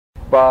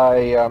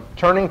by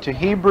turning to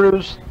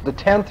Hebrews, the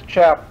 10th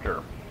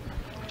chapter.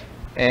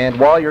 And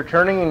while you're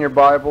turning in your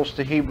Bibles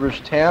to Hebrews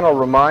 10, I'll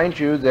remind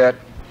you that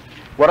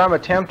what I'm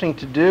attempting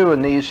to do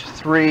in these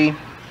 3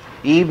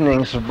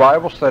 evenings of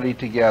Bible study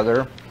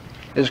together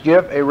is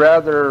give a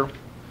rather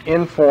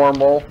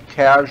informal,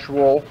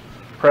 casual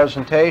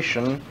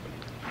presentation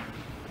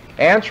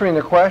answering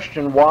the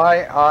question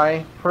why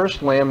I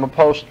personally am a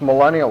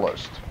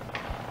postmillennialist.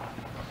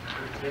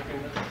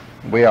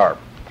 We are.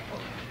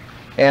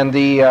 And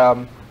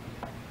the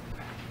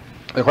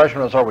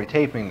question was, are we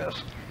taping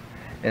this?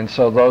 And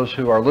so those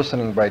who are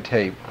listening by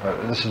tape,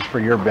 this is for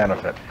your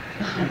benefit.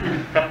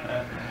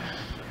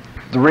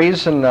 The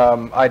reason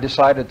I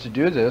decided to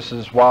do this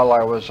is while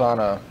I was on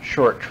a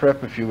short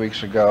trip a few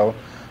weeks ago,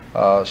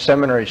 a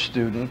seminary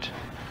student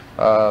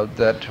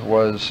that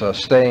was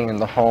staying in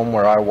the home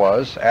where I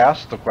was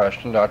asked the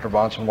question, Dr.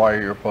 Bahnsen, why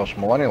are you a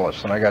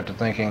postmillennialist? And I got to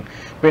thinking,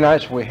 it'd be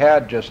nice if we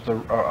had just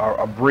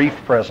a brief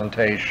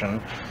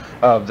presentation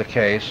of the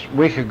case.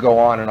 We could go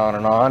on,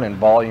 and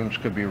volumes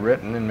could be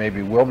written, and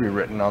maybe will be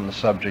written on the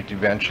subject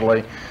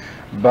eventually.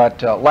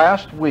 But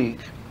last week,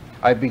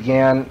 I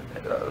began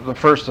the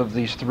first of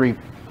these 3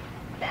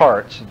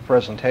 parts of the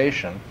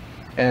presentation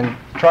and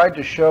tried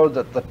to show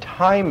that the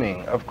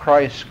timing of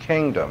Christ's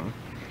kingdom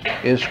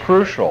is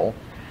crucial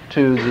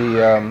to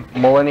the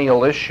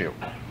millennial issue.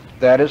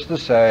 That is to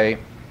say,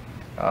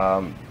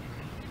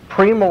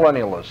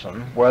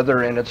 premillennialism,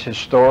 whether in its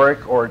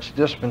historic or its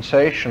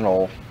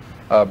dispensational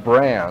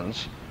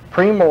brands,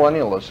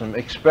 premillennialism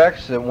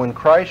expects that when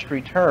Christ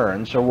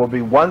returns, there will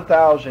be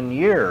 1,000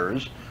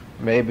 years,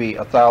 maybe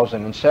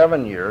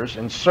 1,007 years,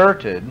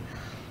 inserted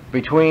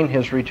between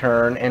his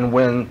return and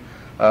when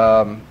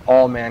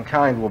all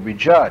mankind will be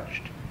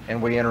judged and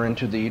we enter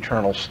into the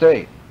eternal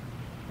state.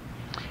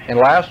 And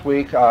last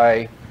week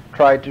I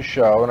tried to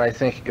show, and I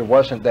think it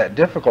wasn't that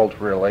difficult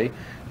really,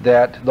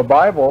 that the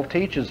Bible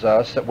teaches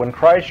us that when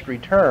Christ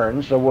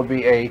returns, there will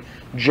be a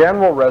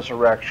general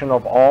resurrection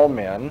of all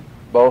men,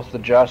 both the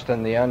just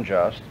and the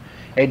unjust,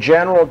 a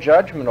general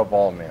judgment of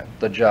all men,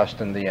 the just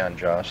and the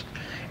unjust,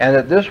 and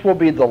that this will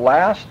be the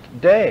last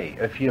day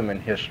of human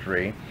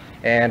history,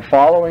 and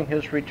following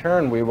his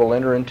return we will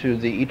enter into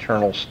the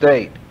eternal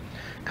state.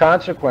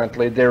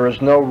 Consequently, there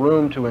is no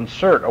room to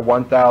insert a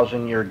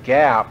 1,000-year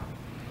gap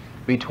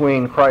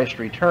between Christ's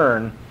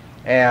return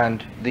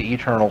and the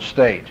eternal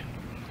state,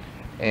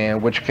 in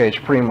which case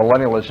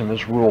premillennialism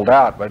is ruled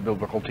out by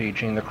biblical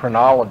teaching. The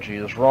chronology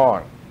is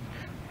wrong.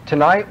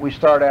 Tonight we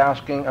start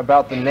asking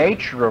about the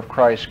nature of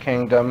Christ's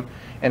kingdom,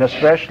 and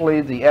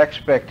especially the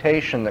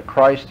expectation that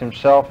Christ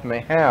himself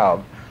may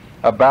have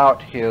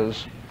about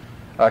his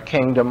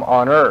kingdom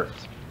on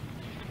earth.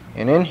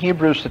 And in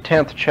Hebrews the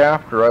 10th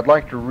chapter, I'd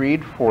like to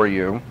read for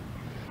you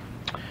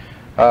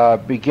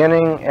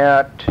beginning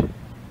at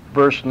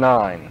verse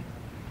 9.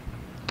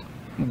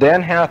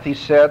 Then hath he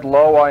said,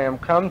 Lo, I am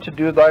come to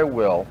do thy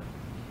will.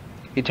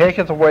 He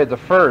taketh away the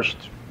first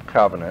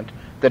covenant,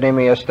 that he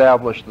may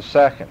establish the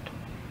second,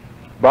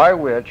 by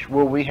which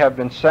will we have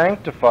been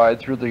sanctified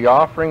through the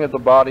offering of the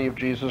body of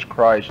Jesus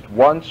Christ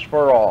once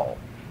for all.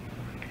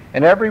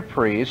 And every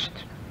priest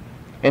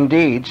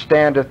indeed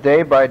standeth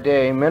day by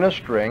day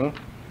ministering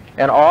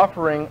and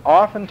offering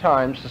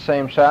oftentimes the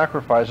same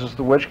sacrifices,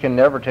 the which can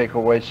never take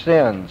away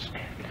sins.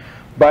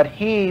 But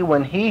he,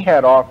 when he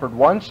had offered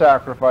one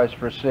sacrifice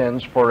for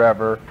sins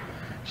forever,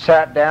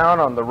 sat down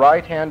on the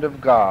right hand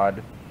of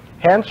God,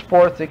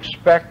 henceforth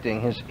expecting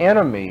his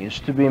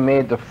enemies to be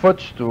made the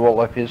footstool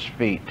of his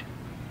feet.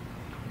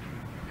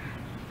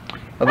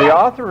 Now, the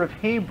author of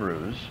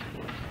Hebrews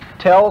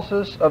tells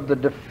us of the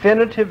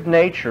definitive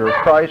nature of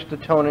Christ's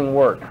atoning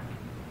work,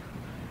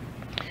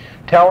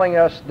 telling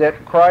us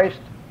that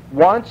Christ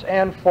once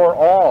and for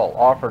all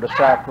offered a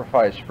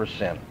sacrifice for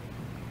sin.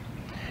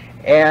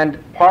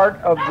 And part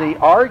of the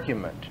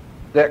argument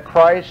that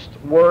Christ's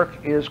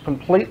work is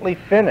completely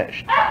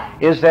finished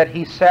is that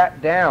he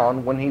sat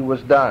down when he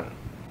was done.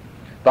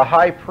 The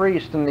high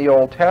priest in the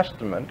Old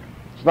Testament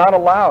is not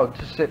allowed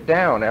to sit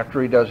down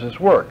after he does his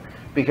work,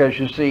 because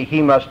you see,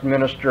 he must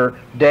minister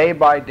day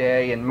by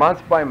day and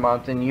month by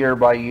month and year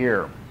by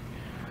year.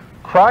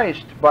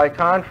 Christ, by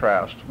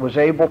contrast, was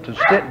able to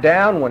sit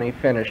down when he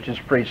finished his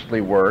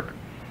priestly work,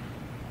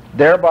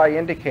 thereby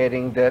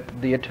indicating that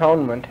the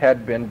atonement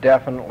had been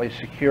definitely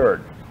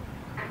secured.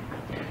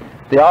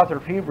 The author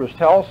of Hebrews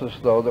tells us,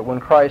 though, that when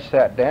Christ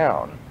sat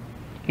down,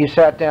 he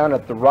sat down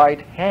at the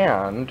right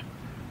hand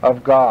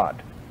of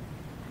God.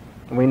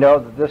 And we know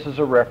that this is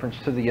a reference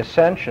to the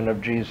ascension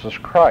of Jesus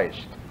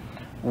Christ,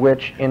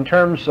 which in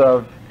terms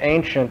of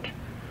ancient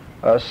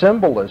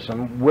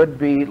symbolism would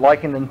be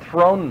like an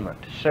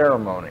enthronement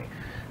ceremony.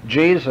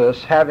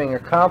 Jesus, having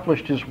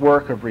accomplished his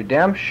work of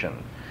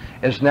redemption,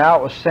 is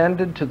now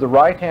ascended to the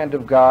right hand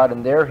of God,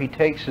 and there he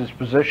takes his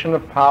position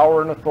of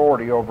power and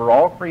authority over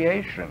all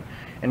creation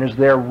and is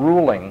there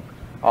ruling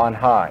on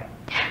high.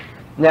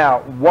 Now,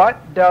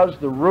 what does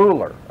the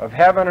ruler of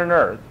heaven and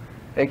earth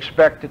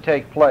expect to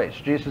take place?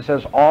 Jesus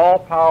says, all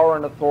power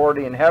and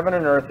authority in heaven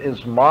and earth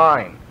is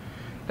mine.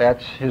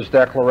 That's his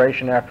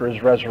declaration after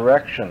his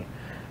resurrection.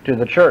 to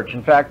the church.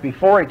 In fact,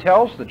 before he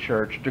tells the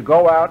church to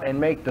go out and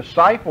make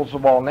disciples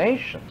of all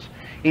nations,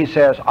 he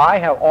says, I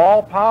have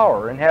all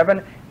power in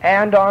heaven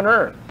and on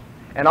earth,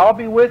 and I'll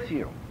be with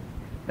you.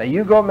 Now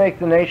you go make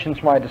the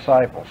nations my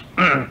disciples.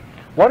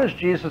 What does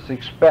Jesus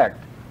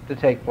expect to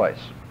take place?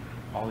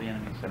 All the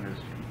enemies under his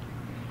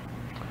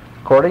feet.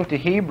 According to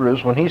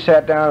Hebrews, when he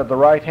sat down at the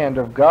right hand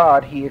of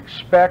God, he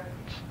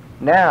expects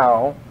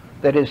now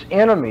that his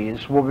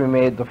enemies will be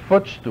made the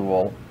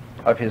footstool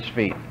of his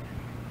feet.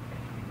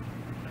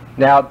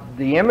 Now,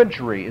 the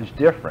imagery is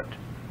different.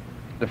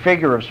 The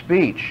figure of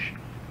speech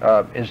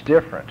is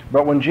different.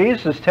 But when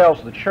Jesus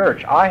tells the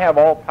church, I have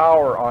all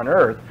power on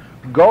earth,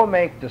 go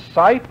make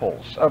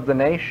disciples of the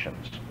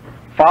nations,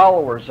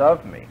 followers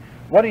of me,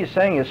 what he's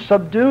saying is,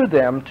 subdue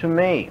them to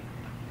me,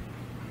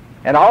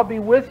 and I'll be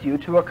with you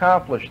to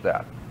accomplish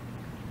that.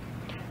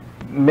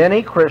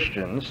 Many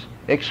Christians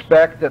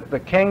expect that the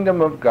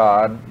kingdom of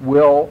God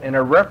will, in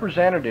a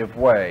representative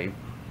way,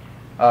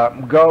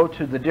 go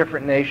to the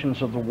different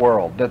nations of the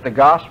world, that the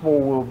gospel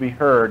will be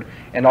heard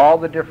in all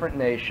the different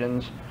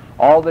nations,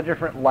 all the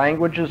different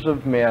languages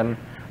of men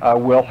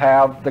will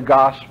have the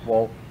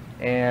gospel,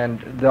 and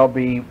there'll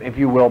be, if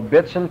you will,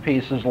 bits and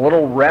pieces,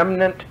 little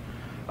remnant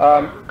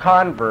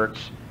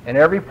converts in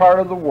every part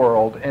of the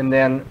world, and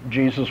then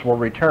Jesus will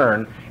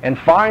return, and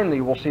finally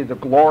we'll see the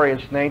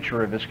glorious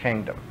nature of his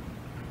kingdom.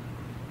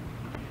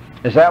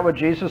 Is that what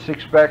Jesus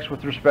expects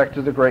with respect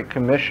to the Great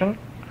Commission?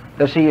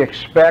 Does he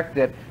expect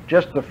that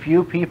just a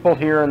few people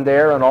here and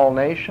there in all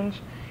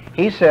nations?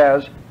 He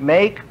says,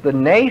 make the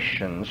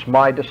nations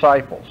my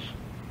disciples.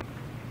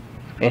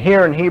 And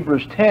here in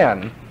Hebrews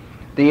 10,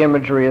 the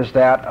imagery is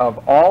that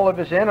of all of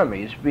his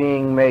enemies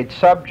being made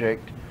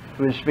subject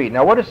to his feet.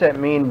 Now, what does that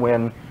mean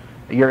when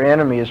your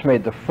enemy is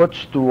made the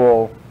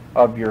footstool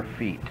of your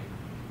feet?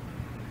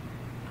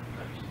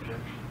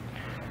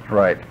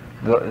 Right.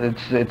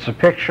 It's a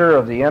picture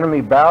of the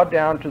enemy bowed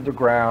down to the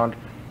ground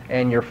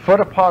and your foot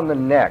upon the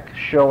neck,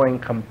 showing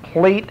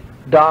complete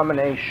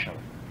domination.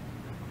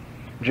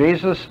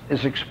 Jesus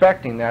is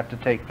expecting that to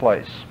take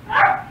place.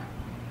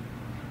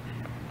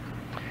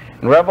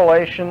 In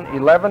Revelation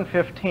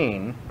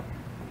 11:15,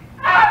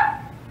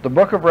 the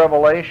book of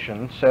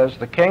Revelation says,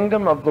 the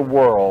kingdom of the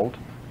world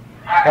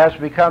has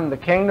become the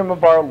kingdom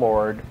of our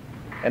Lord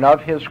and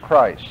of his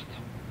Christ,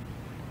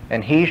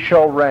 and he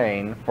shall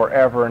reign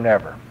forever and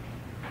ever.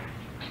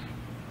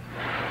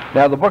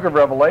 Now, the book of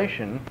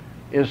Revelation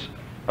is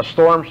a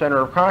storm center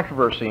of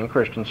controversy in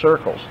Christian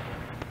circles.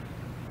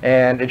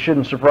 And it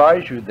shouldn't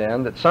surprise you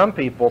then that some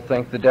people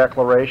think the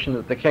declaration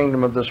that the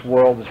kingdom of this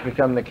world has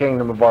become the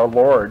kingdom of our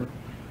Lord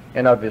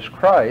and of his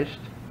Christ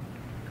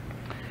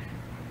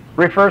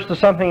refers to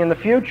something in the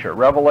future.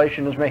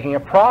 Revelation is making a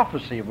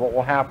prophecy of what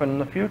will happen in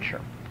the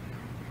future.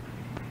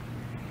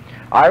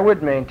 I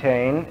would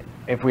maintain,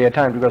 if we had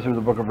time to go through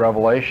the book of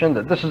Revelation,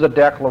 that this is a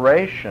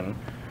declaration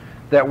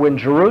that when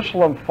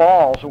Jerusalem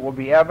falls, it will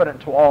be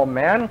evident to all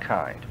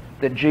mankind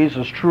that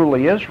Jesus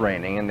truly is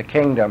reigning and the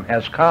kingdom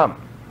has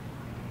come.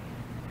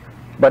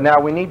 But now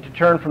we need to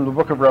turn from the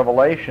book of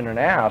Revelation and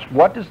ask,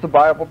 what does the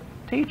Bible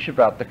teach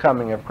about the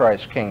coming of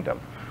Christ's kingdom?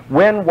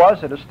 When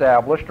was it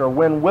established, or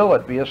when will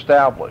it be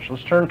established?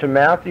 Let's turn to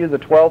Matthew, the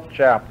 12th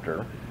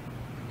chapter,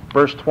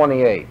 verse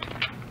 28.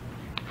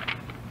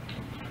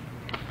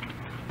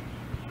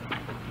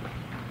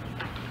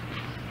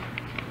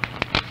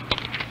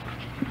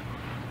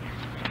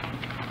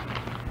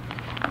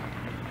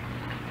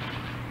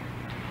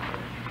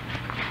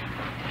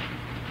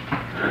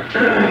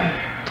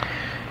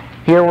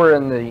 Here we're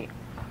in the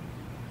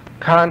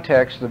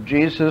context of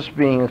Jesus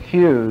being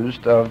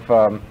accused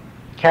of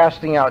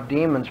casting out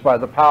demons by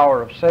the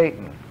power of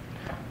Satan.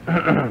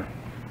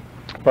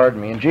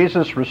 Pardon me. And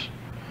Jesus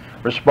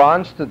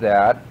responds to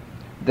that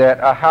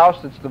a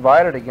house that's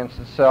divided against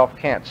itself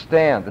can't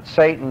stand, that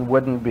Satan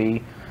wouldn't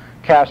be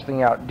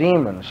casting out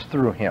demons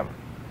through him.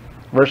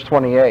 Verse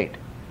 28,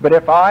 but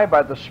if I,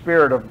 by the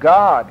Spirit of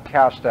God,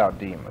 cast out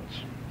demons,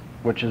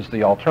 which is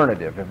the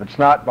alternative, if it's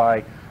not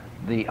by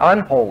the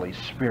unholy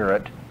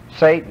spirit,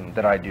 Satan,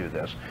 that I do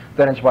this,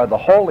 then it's by the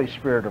Holy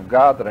Spirit of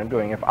God that I'm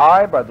doing. If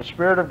I, by the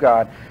Spirit of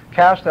God,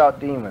 cast out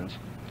demons,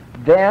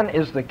 then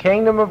is the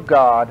kingdom of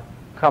God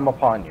come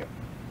upon you.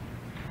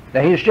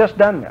 Now, he's just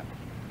done that.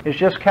 He's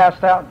just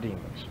cast out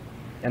demons.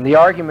 And the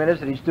argument is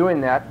that he's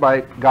doing that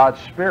by God's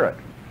Spirit.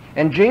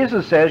 And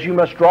Jesus says you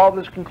must draw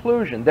this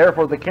conclusion,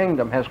 therefore the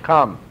kingdom has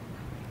come.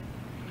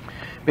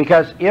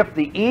 Because if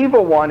the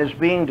evil one is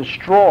being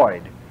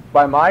destroyed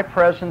by my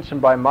presence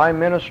and by my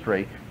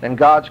ministry, then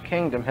God's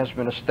kingdom has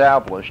been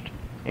established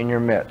in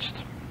your midst.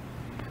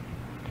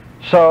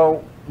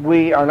 So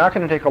we are not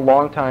going to take a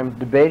long time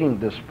debating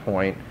this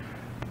point.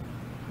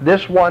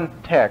 This one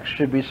text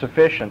should be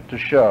sufficient to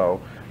show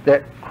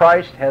that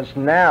Christ has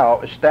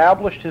now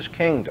established his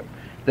kingdom,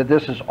 that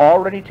this has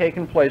already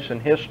taken place in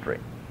history.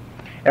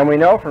 And we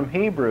know from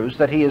Hebrews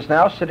that he is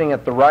now sitting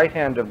at the right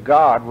hand of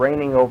God,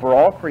 reigning over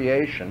all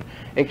creation,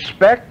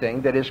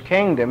 expecting that his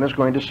kingdom is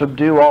going to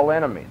subdue all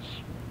enemies.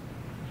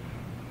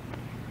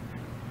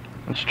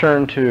 Let's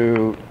turn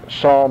to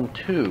Psalm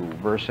 2,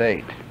 verse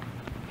 8.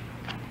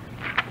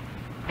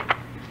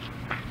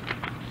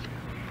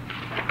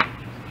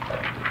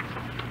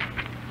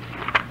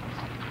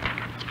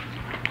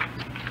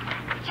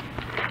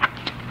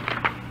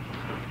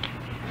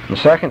 The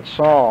second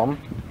psalm,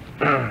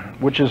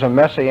 which is a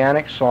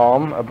messianic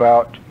psalm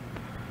about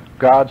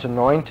God's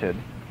anointed,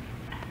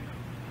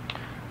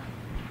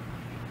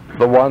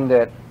 the one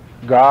that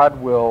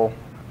God will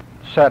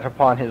set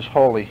upon his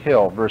holy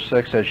hill. Verse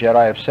 6 says, "Yet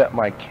I have set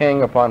my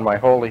king upon my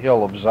holy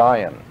hill of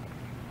Zion."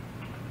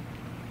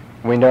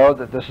 We know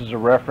that this is a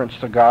reference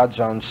to God's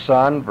own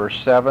Son. Verse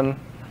 7,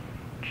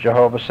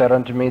 "Jehovah said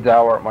unto me,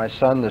 Thou art my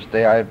Son, this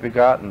day I have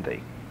begotten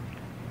thee."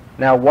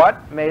 Now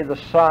what may the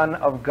Son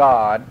of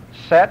God,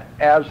 set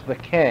as the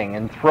king,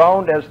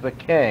 enthroned as the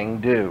king,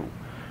 do?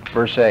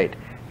 Verse 8,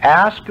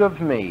 "Ask of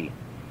me,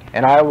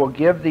 and I will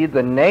give thee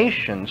the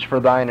nations for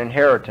thine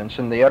inheritance,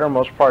 and the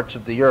uttermost parts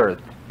of the earth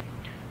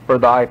for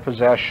thy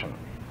possession."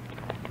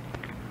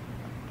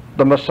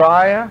 The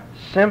Messiah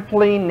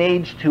simply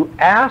needs to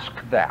ask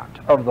that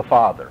of the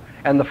Father,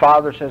 and the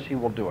Father says he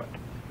will do it.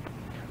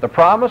 The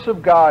promise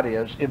of God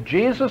is, if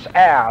Jesus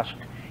asked,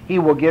 he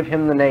will give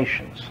him the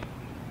nations.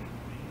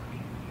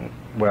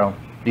 Well,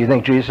 do you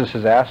think Jesus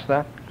has asked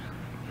that?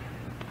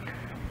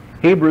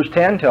 Hebrews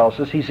 10 tells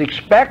us he's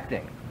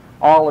expecting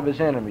all of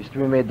his enemies to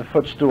be made the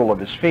footstool of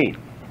his feet.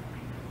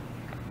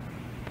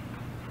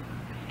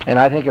 And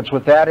I think it's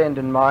with that end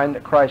in mind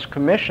that Christ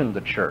commissioned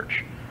the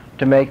church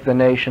to make the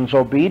nations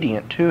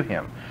obedient to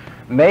him.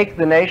 Make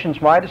the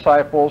nations my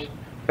disciples,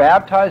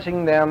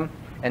 baptizing them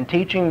and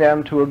teaching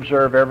them to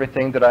observe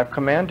everything that I've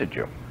commanded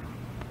you.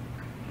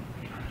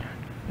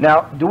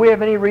 Now, do we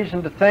have any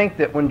reason to think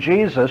that when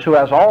Jesus, who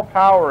has all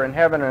power in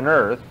heaven and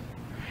earth,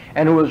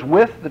 and who is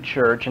with the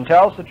church and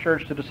tells the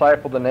church to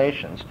disciple the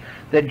nations,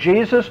 that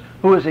Jesus,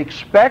 who is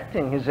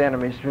expecting his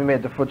enemies to be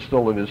made the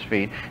footstool of his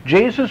feet,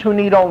 Jesus, who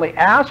need only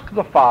ask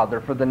the Father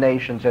for the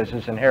nations as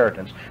his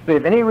inheritance, do we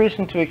have any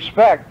reason to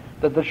expect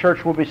that the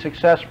church will be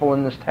successful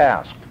in this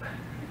task?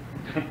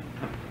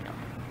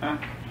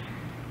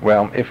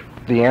 Well, if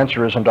the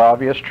answer isn't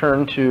obvious,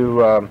 turn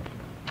to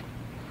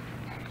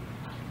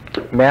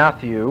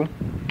Matthew,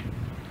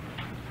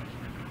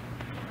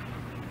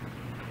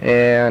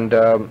 and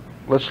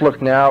let's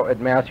look now at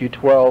Matthew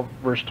 12,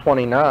 verse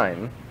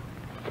 29.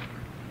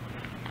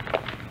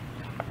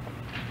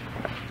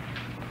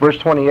 Verse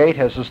 28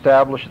 has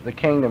established that the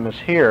kingdom is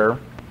here.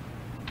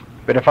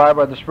 "But if I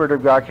by the Spirit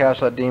of God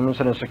cast out demons,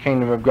 then has the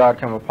kingdom of God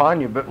come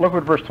upon you." But look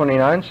what verse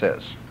 29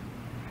 says.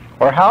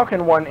 "Or how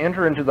can one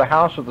enter into the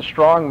house of the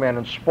strong man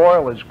and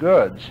spoil his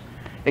goods,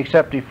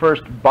 except he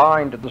first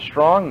bind the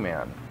strong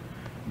man?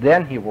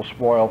 Then he will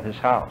spoil his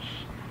house."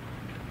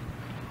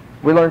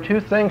 We learn two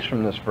things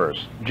from this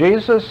verse.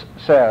 Jesus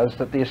says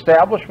that the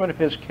establishment of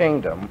his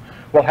kingdom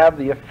will have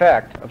the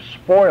effect of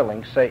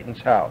spoiling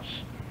Satan's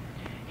house.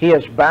 He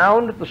has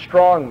bound the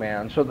strong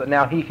man so that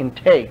now he can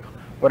take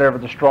whatever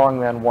the strong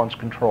man once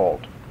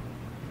controlled.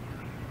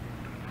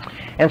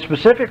 And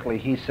specifically,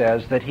 he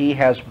says that he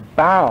has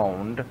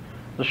bound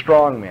the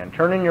strong man.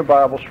 Turn in your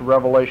Bibles to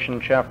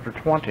Revelation chapter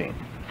 20.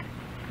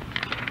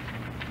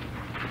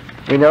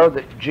 We know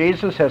that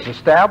Jesus has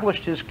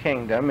established his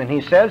kingdom, and he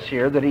says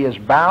here that he has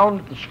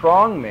bound the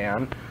strong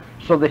man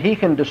so that he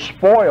can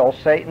despoil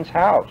Satan's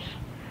house.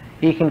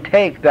 He can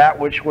take that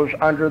which was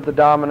under the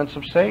dominance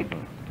of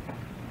Satan.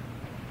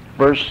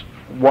 Verse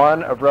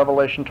 1 of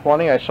Revelation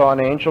 20, "I saw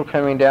an angel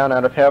coming down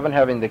out of heaven,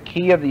 having the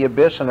key of the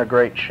abyss and a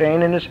great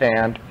chain in his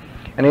hand,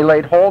 and he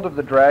laid hold of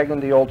the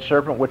dragon, the old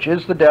serpent, which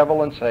is the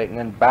devil and Satan,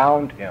 and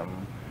bound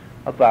him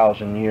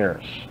 1,000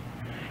 years.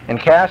 And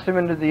cast him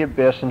into the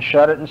abyss, and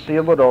shut it and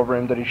sealed it over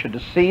him, that he should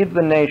deceive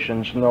the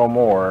nations no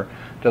more,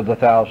 till the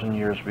 1,000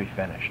 years be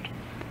finished."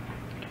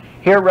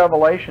 Here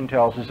Revelation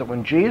tells us that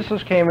when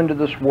Jesus came into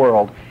this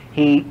world,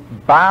 he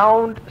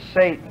bound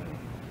Satan,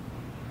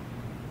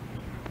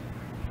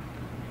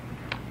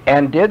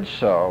 and did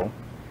so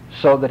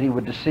that he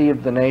would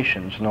deceive the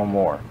nations no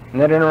more. Isn't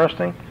that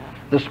interesting?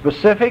 The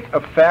specific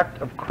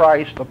effect of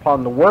Christ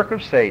upon the work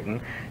of Satan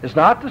is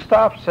not to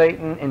stop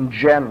Satan in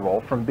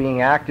general from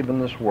being active in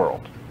this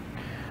world,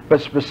 but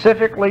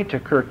specifically to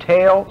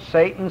curtail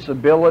Satan's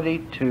ability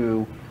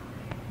to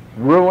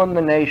ruin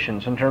the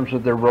nations in terms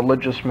of their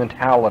religious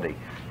mentality,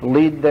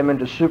 lead them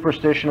into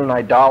superstition and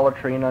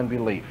idolatry and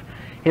unbelief.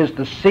 His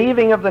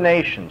deceiving of the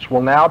nations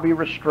will now be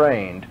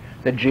restrained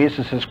that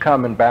Jesus has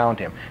come and bound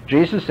him.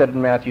 Jesus said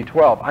in Matthew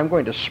 12, "I'm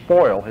going to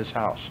spoil his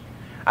house.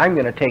 I'm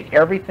going to take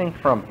everything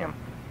from him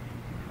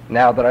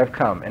now that I've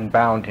come and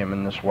bound him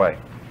in this way."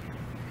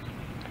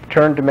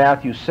 Turn to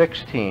Matthew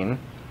 16,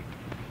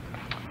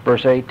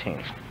 verse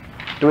 18.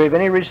 Do we have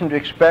any reason to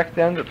expect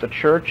then that the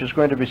church is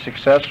going to be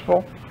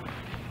successful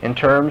in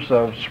terms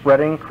of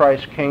spreading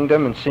Christ's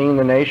kingdom and seeing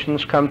the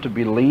nations come to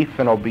belief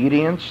and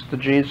obedience to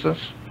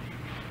Jesus?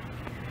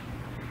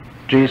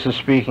 Jesus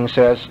speaking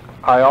says,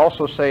 "I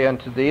also say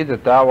unto thee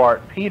that thou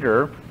art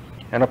Peter,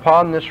 and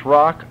upon this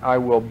rock I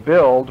will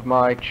build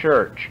my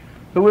church."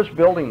 Who is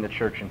building the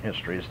church in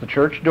history? Is the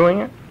church doing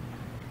it?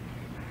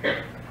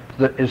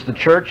 Is the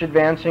church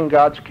advancing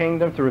God's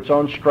kingdom through its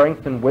own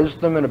strength and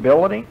wisdom and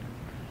ability?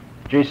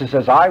 Jesus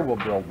says, I will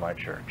build my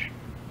church.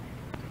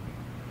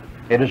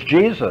 It is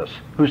Jesus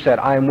who said,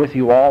 I am with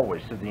you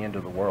always to the end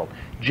of the world.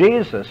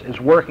 Jesus is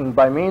working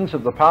by means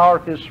of the power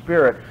of his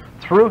Spirit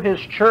through his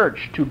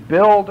church to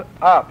build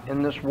up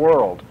in this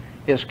world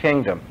his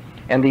kingdom.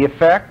 And the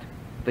effect,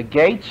 the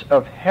gates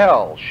of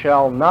hell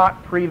shall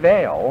not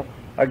prevail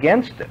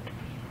against it.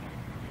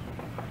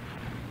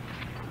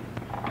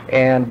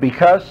 And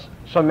because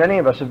so many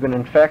of us have been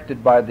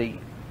infected by the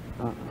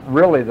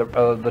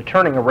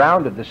turning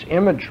around of this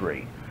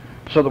imagery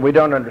so that we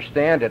don't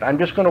understand it, I'm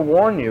just going to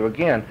warn you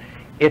again,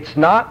 it's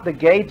not the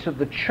gates of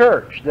the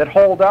church that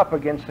hold up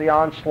against the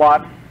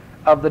onslaught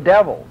of the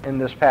devil in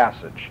this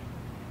passage.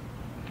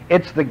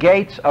 It's the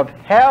gates of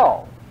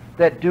hell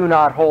that do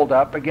not hold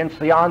up against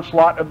the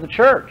onslaught of the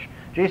church.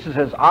 Jesus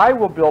says, I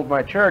will build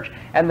my church,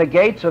 and the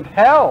gates of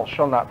hell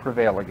shall not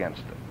prevail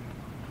against it.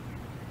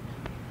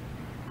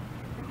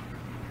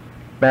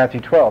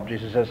 Matthew 12,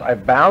 Jesus says,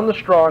 I've bound the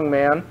strong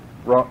man.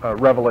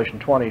 Revelation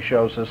 20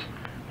 shows us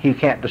he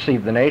can't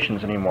deceive the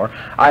nations anymore.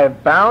 I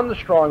have bound the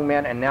strong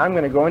man, and now I'm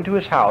going to go into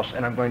his house,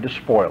 and I'm going to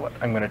spoil it.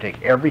 I'm going to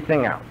take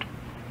everything out.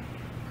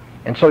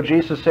 And so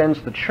Jesus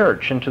sends the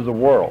church into the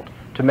world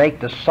to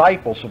make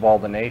disciples of all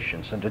the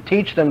nations and to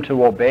teach them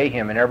to obey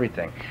him in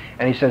everything.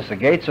 And he says the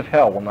gates of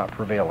hell will not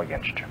prevail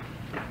against you.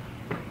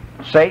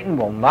 Satan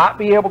will not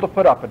be able to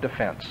put up a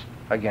defense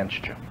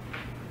against you.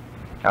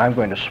 I'm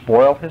going to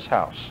spoil his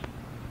house.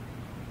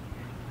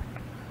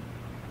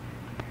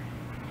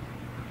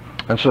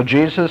 And so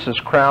Jesus is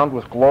crowned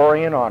with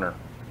glory and honor,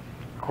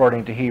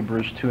 according to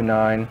Hebrews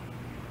 2:9.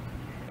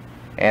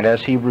 And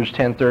as Hebrews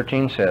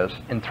 10:13 says,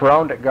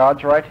 enthroned at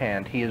God's right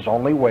hand, he is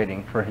only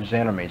waiting for his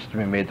enemies to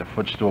be made the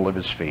footstool of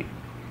his feet.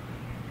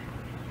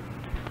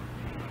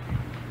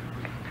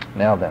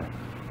 Now then,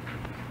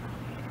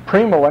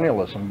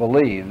 premillennialism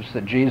believes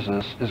that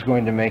Jesus is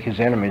going to make his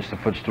enemies the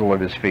footstool of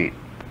his feet.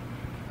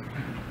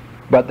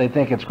 But they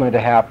think it's going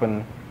to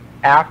happen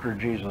after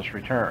Jesus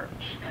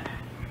returns.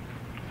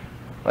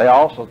 They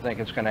also think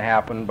it's going to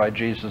happen by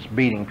Jesus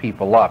beating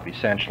people up,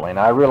 essentially. And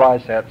I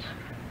realize that's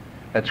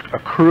a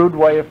crude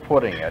way of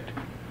putting it,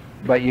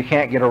 but you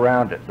can't get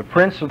around it. The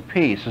Prince of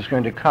Peace is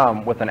going to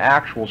come with an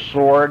actual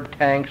sword,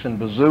 tanks, and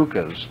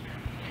bazookas,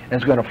 and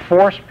is going to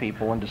force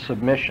people into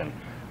submission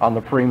on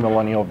the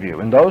premillennial view.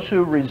 And those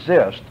who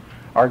resist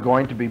are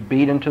going to be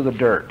beat into the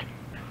dirt.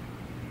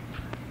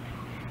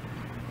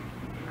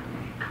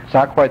 It's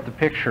not quite the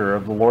picture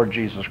of the Lord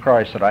Jesus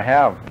Christ that I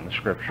have in the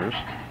Scriptures.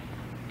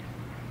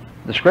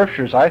 The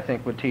Scriptures, I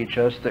think, would teach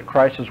us that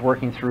Christ is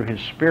working through his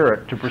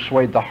Spirit to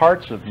persuade the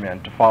hearts of men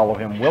to follow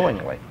him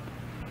willingly.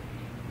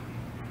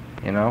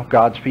 You know,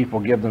 God's people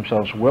give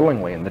themselves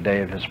willingly in the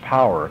day of his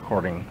power,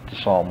 according to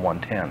Psalm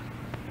 110.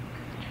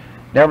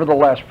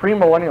 Nevertheless,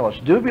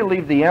 premillennialists do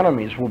believe the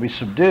enemies will be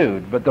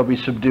subdued, but they'll be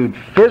subdued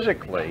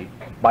physically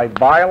by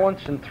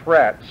violence and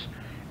threats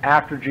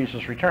after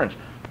Jesus returns.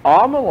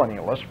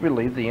 Amillennialists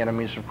believe the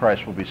enemies of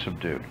Christ will be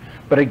subdued,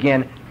 but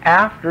again,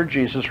 after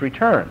Jesus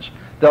returns.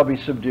 They'll be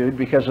subdued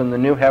because in the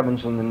new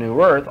heavens and the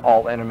new earth,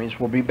 all enemies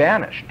will be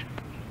banished.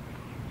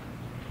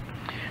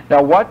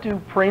 Now, what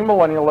do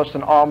premillennialists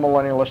and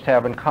amillennialists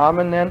have in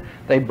common then?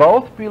 They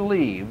both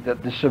believe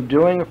that the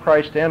subduing of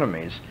Christ's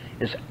enemies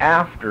is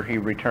after he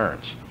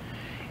returns.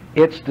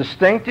 It's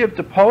distinctive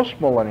to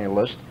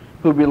postmillennialists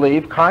who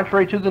believe,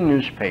 contrary to the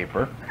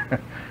newspaper,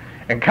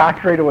 and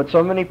contrary to what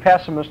so many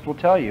pessimists will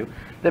tell you,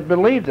 that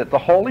believe that the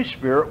Holy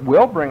Spirit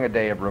will bring a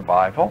day of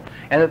revival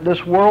and that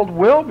this world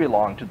will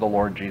belong to the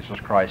Lord Jesus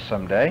Christ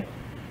someday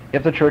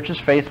if the church is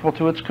faithful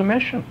to its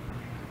commission.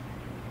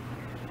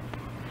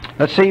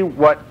 Let's see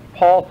what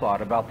Paul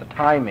thought about the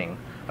timing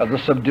of the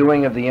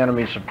subduing of the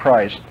enemies of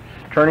Christ.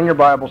 Turning your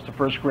Bibles to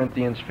 1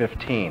 Corinthians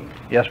 15.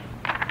 Yes?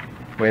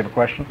 We have a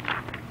question?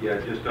 Yeah,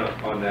 just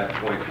on that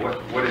point,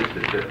 what is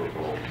the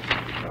typical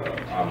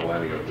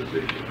amillennial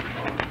position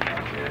on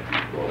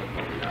Matthew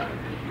 12:29 that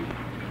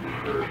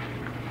you heard?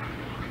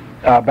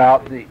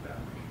 About the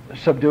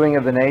subduing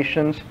of the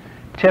nations.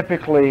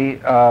 Typically,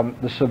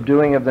 the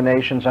subduing of the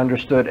nations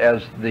understood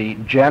as the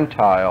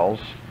Gentiles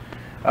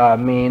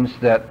means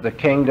that the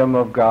kingdom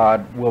of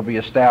God will be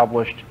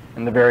established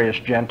in the various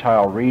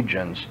Gentile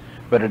regions,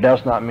 but it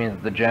does not mean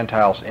that the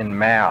Gentiles in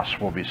mass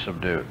will be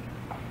subdued.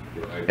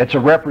 It's a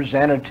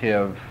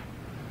representative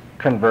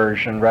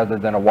conversion rather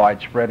than a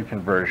widespread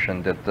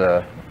conversion that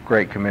the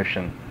Great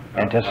Commission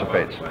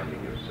anticipates.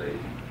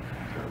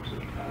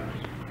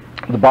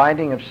 The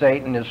binding of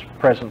Satan is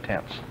present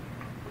tense.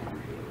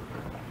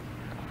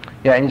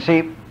 Yeah, and you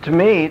see, to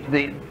me,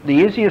 the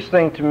easiest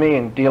thing to me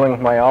in dealing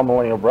with my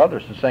amillennial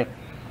brothers is saying,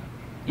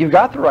 you've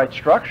got the right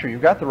structure,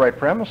 you've got the right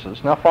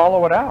premises, now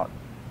follow it out.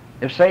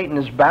 If Satan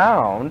is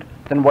bound,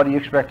 then what do you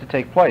expect to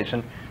take place?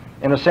 And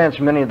in a sense,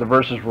 many of the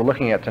verses we're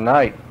looking at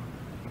tonight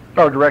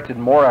are directed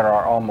more at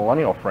our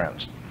amillennial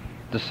friends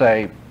to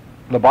say,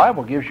 the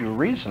Bible gives you a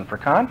reason for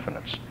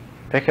confidence.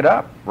 Pick it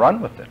up,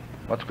 run with it,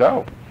 let's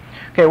go.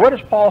 Okay, what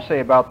does Paul say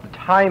about the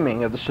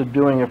timing of the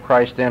subduing of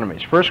Christ's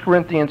enemies? 1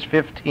 Corinthians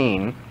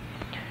 15,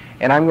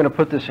 And I'm going to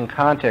put this in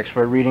context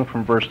by reading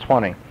from verse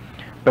 20.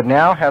 But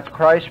now hath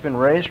Christ been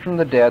raised from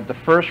the dead, the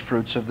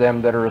firstfruits of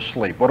them that are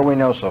asleep. What do we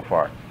know so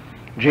far?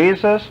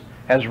 Jesus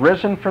has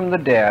risen from the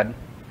dead,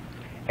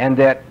 and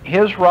that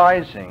his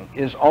rising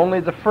is only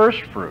the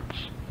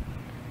firstfruits.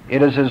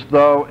 It is as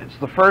though it's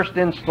the first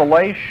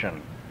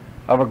installation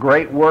of a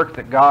great work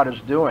that God is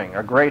doing,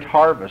 a great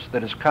harvest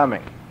that is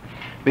coming.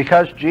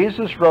 Because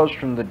Jesus rose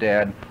from the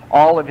dead,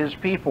 all of his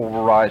people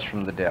will rise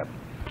from the dead.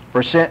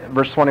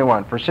 Verse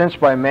 21, for since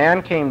by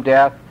man came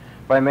death,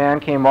 by man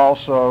came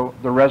also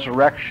the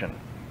resurrection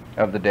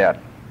of the dead.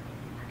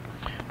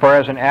 For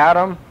as in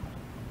Adam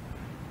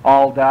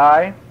all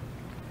die,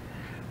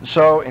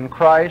 so in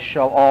Christ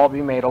shall all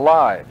be made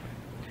alive,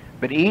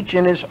 but each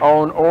in his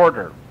own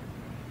order.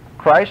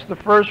 Christ the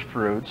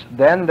firstfruits,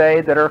 then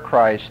they that are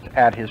Christ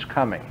at his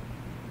coming.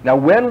 Now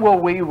when will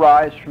we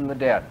rise from the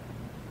dead?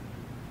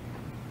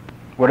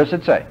 What does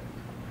it say?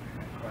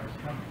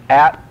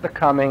 At the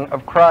coming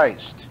of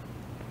Christ.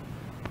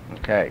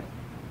 Okay.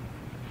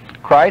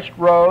 Christ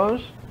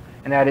rose,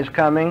 and at his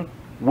coming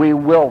we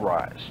will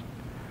rise.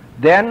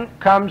 Then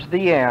comes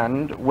the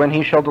end, when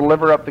he shall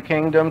deliver up the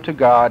kingdom to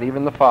God,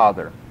 even the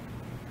Father.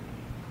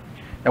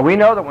 Now we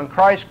know that when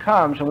Christ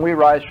comes and we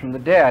rise from the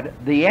dead,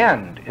 the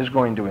end is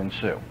going to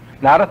ensue.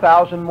 Not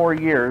 1,000 more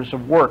years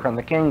of work on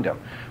the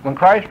kingdom. When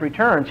Christ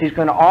returns, he's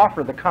going to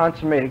offer the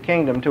consummated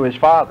kingdom to his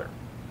Father.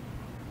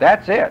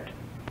 That's it.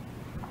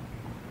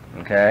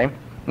 Okay?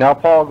 Now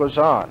Paul goes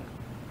on.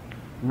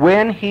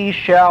 When he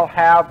shall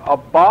have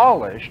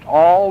abolished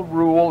all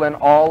rule and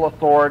all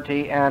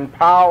authority and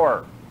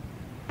power.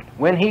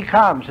 When he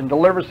comes and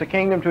delivers the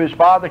kingdom to his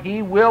Father,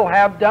 he will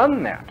have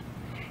done that.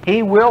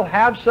 He will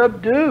have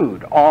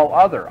subdued all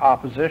other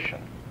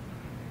opposition.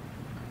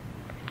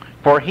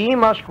 For he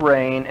must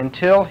reign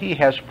until he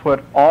has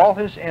put all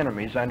his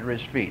enemies under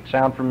his feet.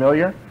 Sound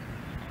familiar?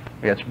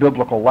 It's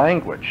biblical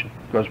language.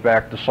 It goes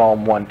back to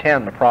Psalm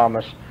 110, the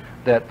promise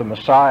that the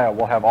Messiah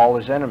will have all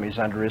his enemies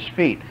under his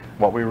feet,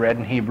 what we read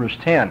in Hebrews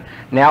 10.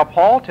 Now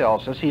Paul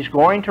tells us he's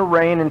going to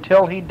reign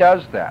until he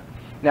does that.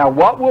 Now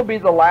what will be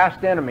the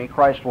last enemy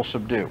Christ will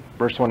subdue?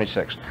 Verse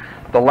 26.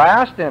 The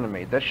last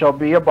enemy that shall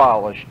be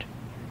abolished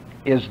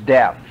is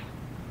death.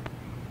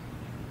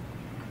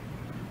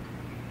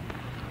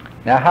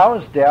 Now how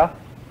is death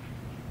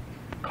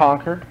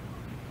conquered?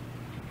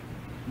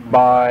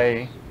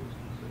 By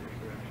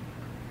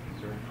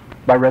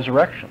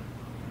resurrection.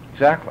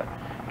 Exactly.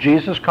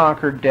 Jesus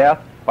conquered death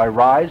by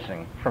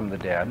rising from the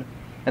dead,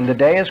 and the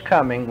day is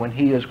coming when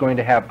he is going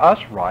to have us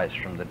rise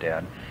from the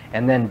dead,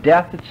 and then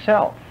death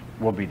itself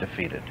will be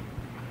defeated.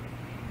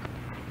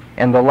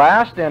 And the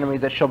last enemy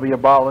that shall be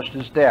abolished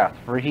is death,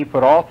 for he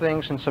put all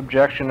things in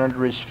subjection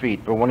under his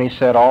feet. But when he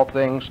said all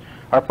things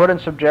are put in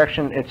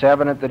subjection, it's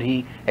evident that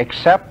he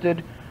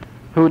accepted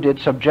who did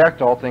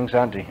subject all things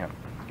unto him.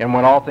 And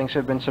when all things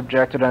have been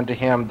subjected unto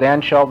him,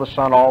 then shall the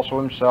Son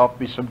also himself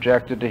be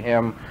subjected to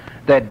him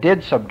that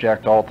did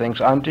subject all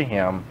things unto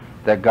him,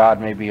 that God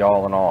may be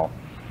all in all.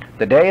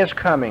 The day is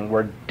coming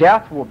where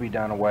death will be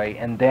done away,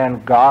 and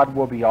then God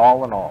will be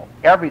all in all.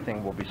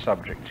 Everything will be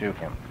subject to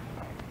him.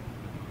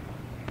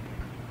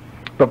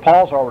 But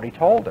Paul's already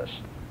told us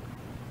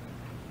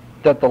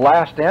that the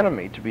last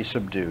enemy to be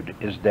subdued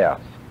is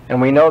death. And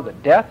we know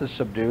that death is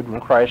subdued when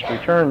Christ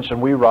returns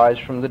and we rise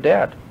from the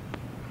dead.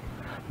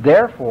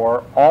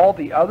 Therefore, all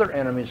the other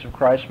enemies of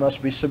Christ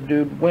must be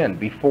subdued when?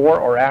 Before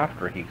or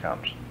after he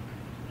comes?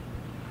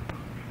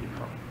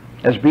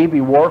 As B.B.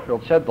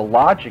 Warfield said, the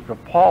logic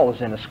of Paul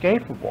is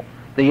inescapable.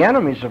 The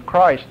enemies of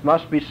Christ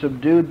must be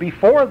subdued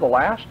before the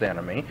last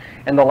enemy,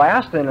 and the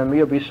last enemy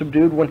will be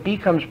subdued when he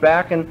comes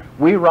back and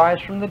we rise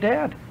from the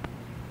dead.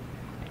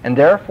 And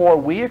therefore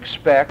we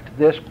expect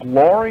this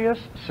glorious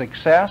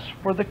success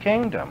for the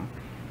kingdom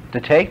to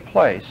take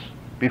place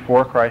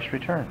before Christ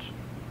returns.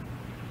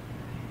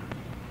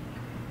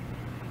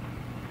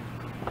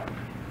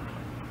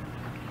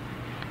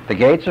 The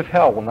gates of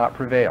hell will not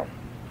prevail,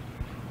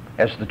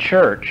 as the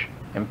church,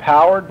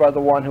 empowered by the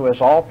one who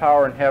has all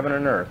power in heaven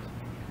and earth,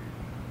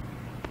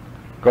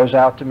 goes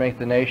out to make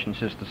the nations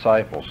his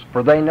disciples.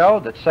 For they know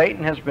that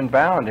Satan has been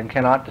bound and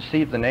cannot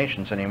deceive the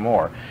nations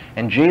anymore.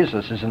 And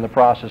Jesus is in the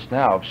process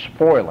now of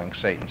spoiling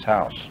Satan's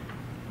house.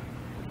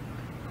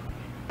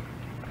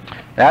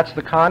 That's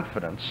the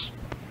confidence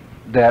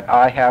that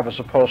I have as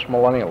a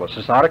postmillennialist.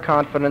 It's not a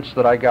confidence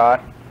that I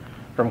got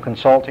from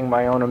consulting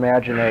my own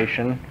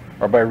imagination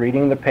or by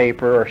reading the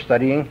paper or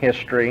studying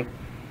history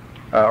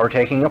or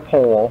taking a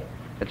poll.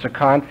 It's a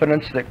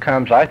confidence that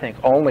comes, I think,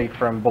 only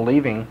from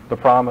believing the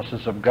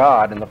promises of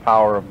God and the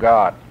power of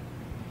God.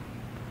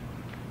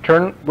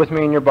 Turn with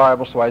me in your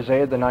Bibles to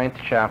Isaiah the 9th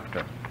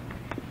chapter,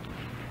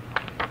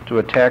 to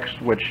a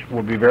text which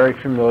will be very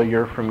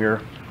familiar from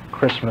your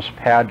Christmas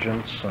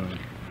pageants and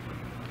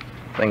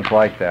things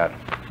like that.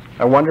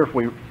 I wonder if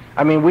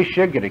we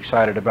should get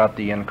excited about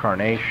the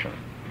incarnation,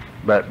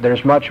 but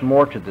there's much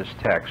more to this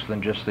text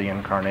than just the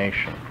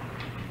incarnation.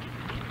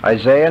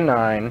 Isaiah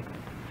 9,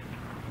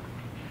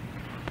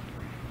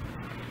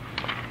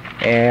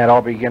 and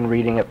I'll begin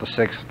reading at the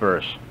 6th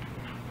verse.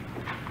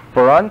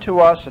 For unto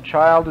us a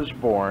child is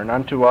born,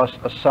 unto us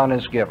a son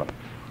is given,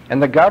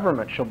 and the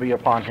government shall be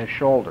upon his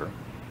shoulder,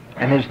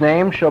 and his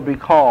name shall be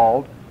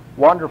called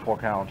Wonderful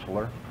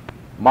Counselor,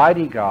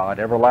 Mighty God,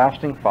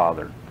 Everlasting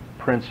Father,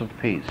 Prince of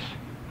Peace.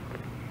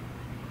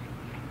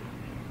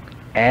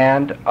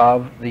 And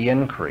of the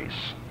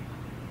increase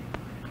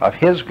of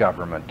his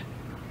government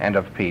and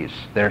of peace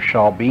there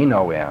shall be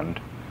no end,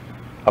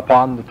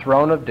 upon the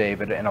throne of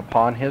David and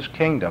upon his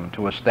kingdom,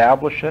 to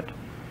establish it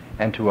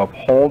and to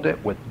uphold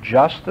it with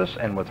justice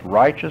and with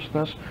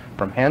righteousness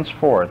from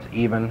henceforth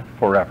even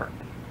forever.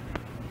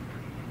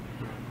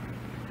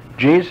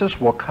 Jesus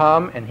will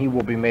come and he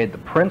will be made the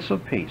Prince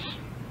of Peace.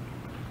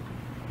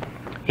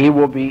 He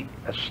will be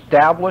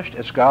established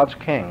as God's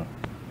king.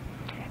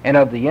 And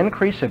of the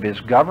increase of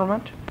his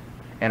government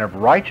and of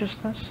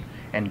righteousness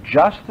and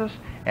justice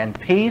and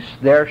peace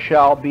there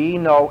shall be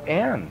no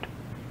end.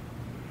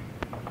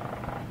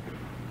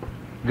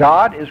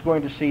 God is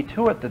going to see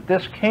to it that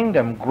this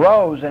kingdom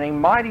grows in a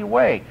mighty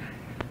way.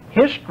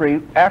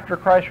 History after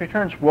Christ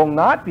returns will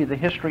not be the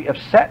history of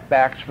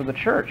setbacks for the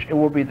church. It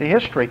will be the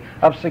history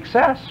of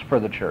success for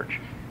the church.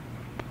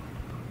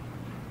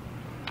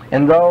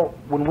 And though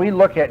when we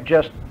look at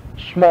just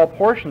small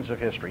portions of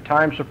history,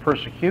 times of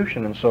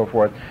persecution and so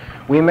forth,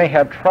 we may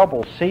have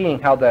trouble seeing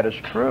how that is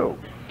true.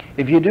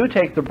 If you do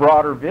take the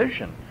broader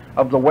vision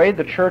of the way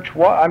the church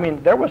was, I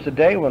mean, there was a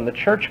day when the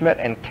church met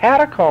in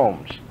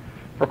catacombs,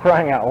 for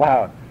crying out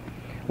loud.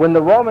 When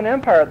the Roman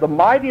Empire, the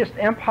mightiest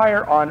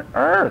empire on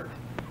earth,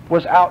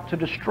 was out to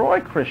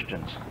destroy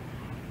Christians.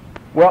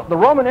 Well, the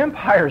Roman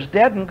Empire is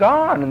dead and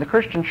gone, and the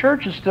Christian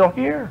church is still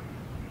here.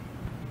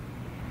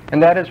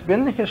 And that has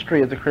been the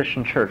history of the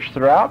Christian church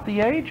throughout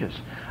the ages.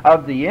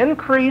 Of the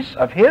increase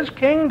of his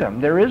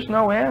kingdom, there is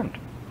no end.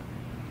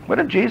 What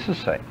did Jesus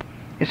say?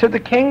 He said the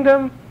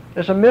kingdom,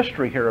 there's a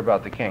mystery here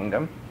about the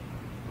kingdom.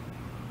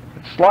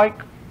 It's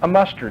like a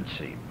mustard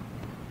seed.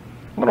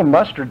 A little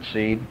mustard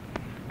seed,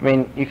 I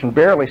mean, you can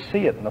barely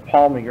see it in the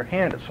palm of your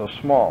hand. It's so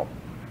small.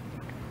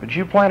 But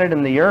you plant it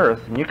in the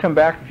earth, and you come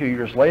back a few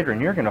years later,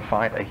 and you're going to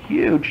find a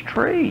huge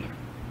tree.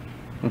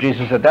 And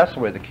Jesus said that's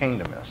the way the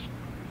kingdom is.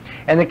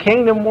 And the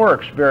kingdom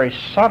works very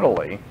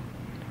subtly,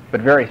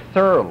 but very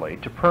thoroughly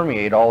to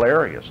permeate all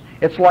areas.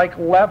 It's like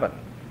leaven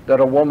that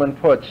a woman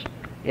puts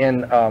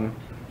in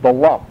the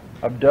lump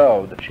of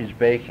dough that she's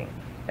baking.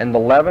 And the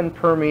leaven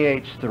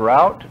permeates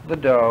throughout the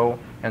dough,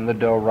 and the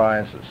dough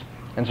rises.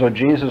 And so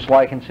Jesus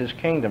likens his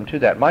kingdom to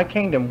that. My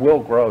kingdom will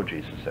grow,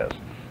 Jesus says.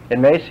 It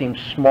may seem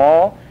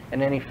small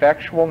and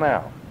ineffectual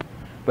now,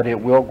 but it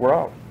will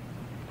grow.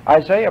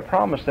 Isaiah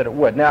promised that it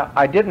would. Now,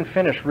 I didn't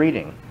finish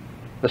reading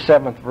the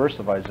 7th verse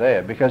of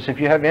Isaiah, because if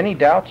you have any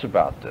doubts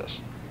about this,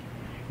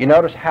 you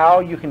notice how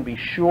you can be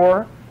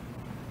sure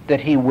that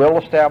he will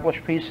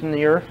establish peace in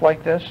the earth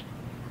like this?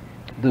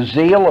 The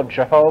zeal of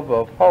Jehovah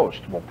of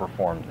hosts will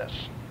perform this.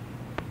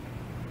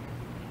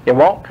 It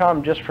won't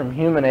come just from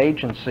human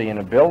agency and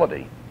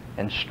ability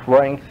and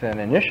strength and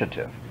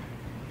initiative.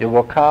 It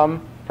will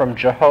come from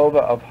Jehovah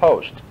of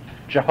hosts,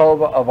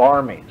 Jehovah of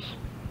armies,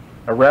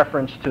 a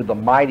reference to the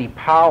mighty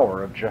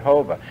power of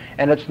Jehovah.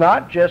 And it's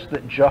not just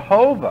that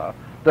Jehovah,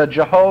 the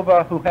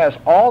Jehovah who has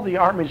all the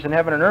armies in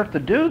heaven and earth to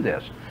do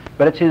this,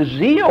 but it's his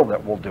zeal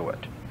that will do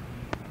it.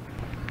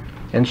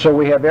 And so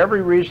we have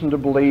every reason to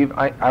believe.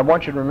 I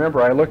want you to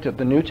remember, I looked at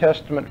the New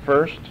Testament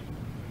first.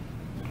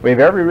 We have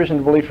every reason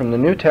to believe from the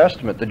New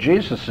Testament that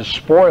Jesus is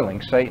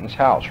spoiling Satan's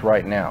house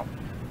right now.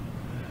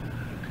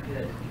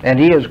 And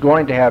he is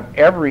going to have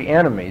every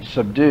enemy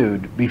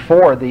subdued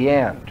before the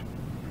end.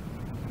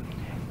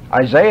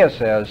 Isaiah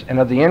says, and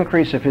of the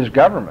increase of his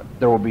government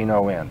there will be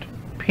no end.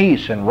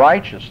 Peace and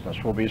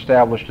righteousness will be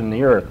established in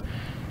the earth.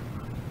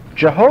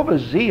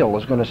 Jehovah's zeal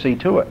is going to see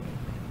to it.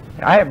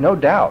 I have no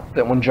doubt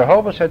that when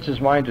Jehovah sets his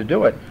mind to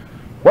do it,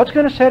 what's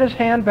going to set his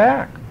hand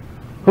back?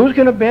 Who's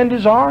going to bend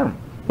his arm?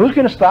 Who's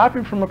going to stop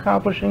him from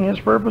accomplishing his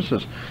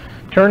purposes?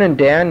 Turn in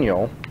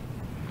Daniel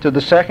to the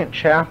 2nd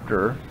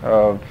chapter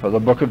of the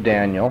book of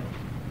Daniel.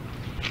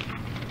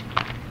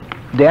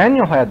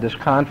 Daniel had this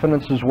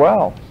confidence as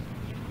well.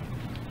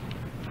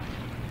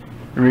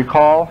 You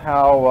recall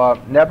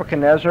how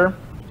Nebuchadnezzar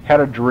had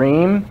a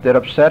dream that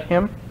upset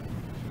him?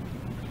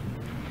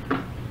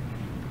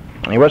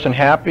 He wasn't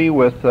happy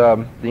with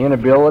the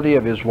inability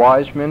of his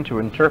wise men to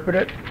interpret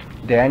it.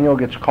 Daniel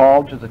gets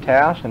called to the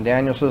task, and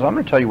Daniel says, I'm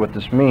going to tell you what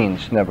this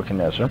means,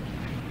 Nebuchadnezzar.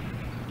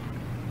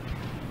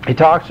 He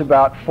talks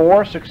about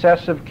 4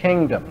 successive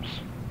kingdoms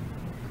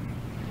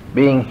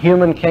being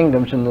human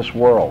kingdoms in this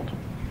world.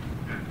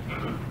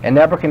 And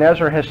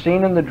Nebuchadnezzar has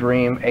seen in the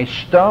dream a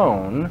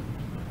stone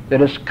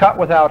that is cut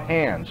without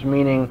hands,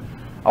 meaning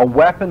a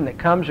weapon that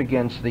comes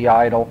against the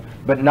idol,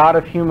 but not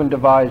of human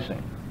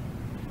devising.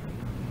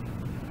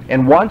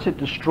 And once it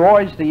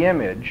destroys the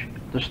image,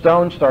 the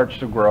stone starts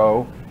to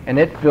grow, and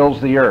it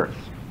fills the earth.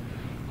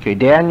 Okay,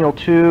 Daniel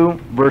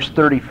 2, verse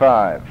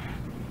 35.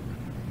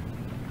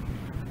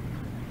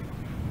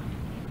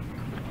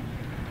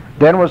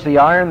 Then was the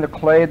iron, the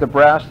clay, the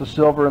brass, the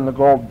silver, and the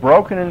gold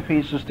broken in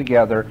pieces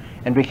together,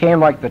 and became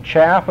like the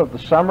chaff of the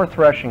summer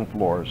threshing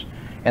floors,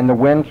 and the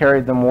wind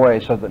carried them away,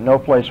 so that no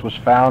place was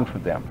found for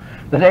them.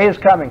 The day is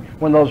coming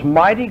when those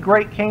mighty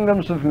great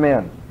kingdoms of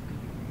men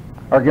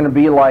are going to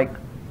be like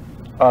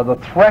the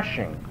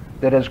threshing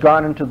that has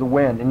gone into the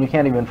wind, and you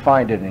can't even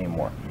find it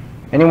anymore.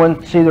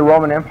 Anyone see the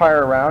Roman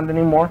Empire around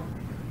anymore?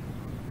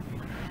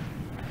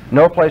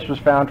 No place was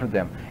found for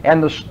them.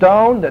 And the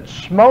stone that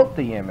smote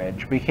the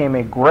image became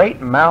a great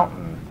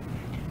mountain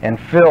and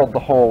filled the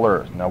whole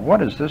earth. Now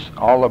what is this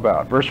all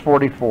about? Verse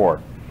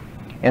 44.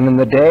 And in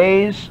the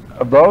days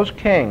of those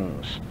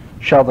kings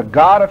shall the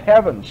God of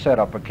heaven set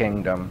up a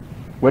kingdom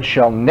which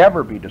shall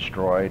never be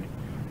destroyed,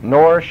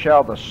 nor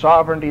shall the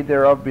sovereignty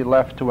thereof be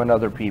left to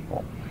another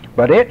people.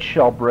 But it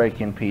shall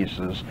break in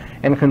pieces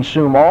and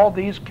consume all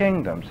these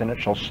kingdoms, and it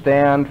shall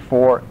stand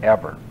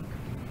forever.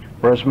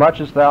 For as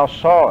much as thou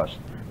sawest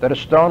that a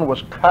stone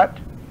was cut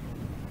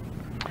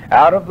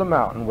out of the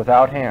mountain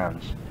without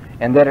hands,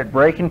 and that it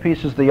brake in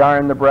pieces the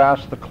iron, the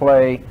brass, the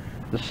clay,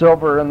 the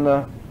silver, and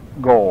the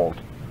gold,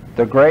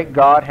 the great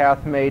God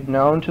hath made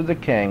known to the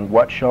king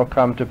what shall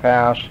come to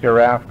pass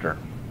hereafter.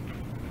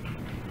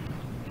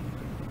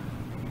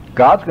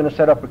 God's going to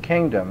set up a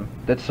kingdom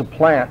that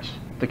supplants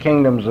the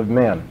kingdoms of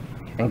men.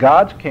 And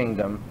God's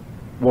kingdom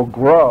will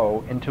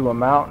grow into a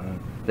mountain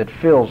that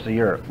fills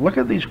the earth. Look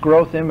at these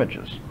growth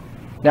images.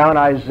 Now in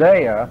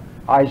Isaiah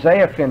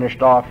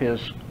finished off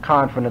his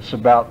confidence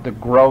about the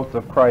growth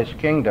of Christ's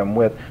kingdom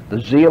with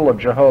the zeal of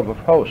Jehovah of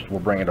hosts will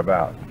bring it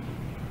about.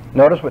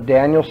 Notice what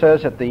Daniel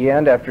says at the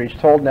end after he's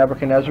told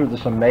Nebuchadnezzar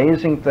this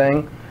amazing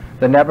thing,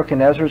 that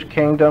Nebuchadnezzar's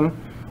kingdom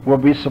will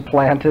be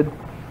supplanted,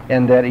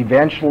 and that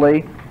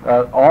eventually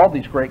all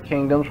these great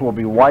kingdoms will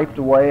be wiped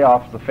away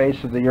off the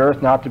face of the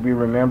earth, not to be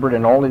remembered,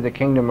 and only the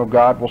kingdom of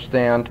God will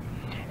stand.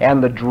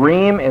 And the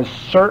dream is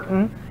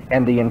certain,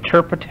 and the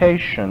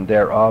interpretation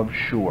thereof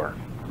sure.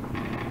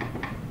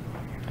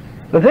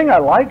 The thing I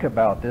like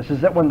about this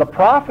is that when the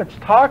prophets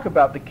talk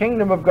about the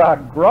kingdom of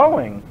God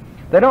growing,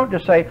 they don't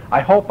just say, I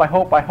hope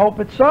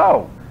it's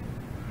so.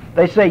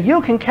 They say,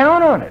 you can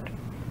count on it.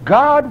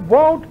 God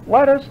won't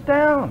let us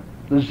down.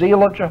 The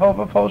zeal of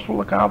Jehovah of hosts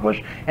will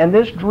accomplish, and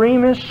this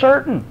dream is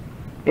certain.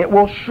 It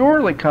will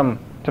surely come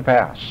to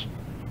pass.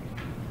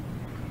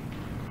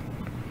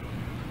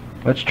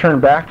 Let's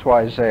turn back to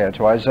Isaiah the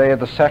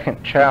 2nd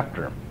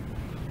chapter,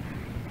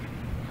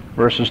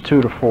 verses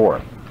 2 to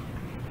 4.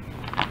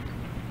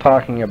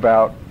 Talking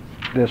about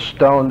this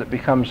stone that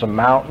becomes a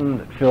mountain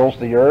that fills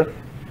the earth.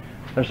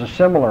 There's a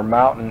similar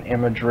mountain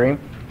imagery.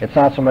 It's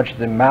not so much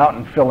the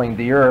mountain filling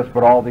the earth,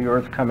 but all the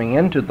earth coming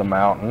into the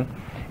mountain.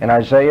 In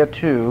Isaiah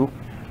 2,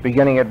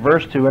 beginning at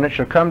verse 2, and it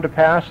shall come to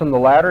pass in the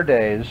latter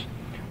days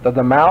that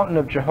the mountain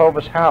of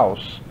Jehovah's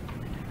house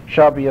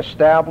shall be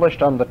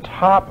established on the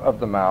top of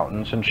the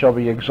mountains, and shall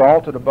be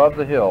exalted above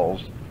the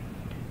hills,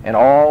 and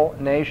all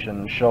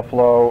nations shall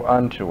flow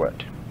unto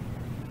it.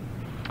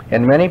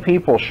 And many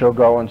people shall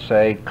go and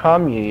say,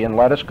 Come ye, and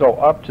let us go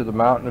up to the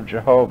mountain of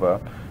Jehovah,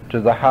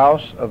 to the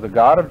house of the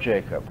God of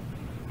Jacob.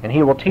 And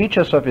he will teach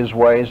us of his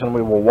ways, and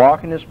we will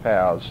walk in his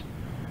paths.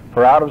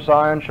 For out of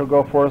Zion shall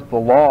go forth the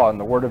law and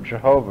the word of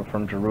Jehovah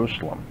from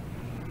Jerusalem.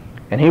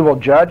 And he will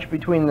judge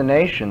between the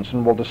nations,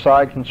 and will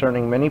decide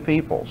concerning many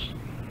peoples.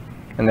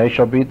 And they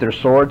shall beat their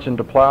swords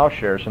into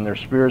plowshares, and their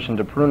spears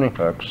into pruning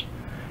hooks.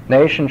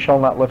 Nation shall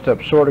not lift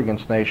up sword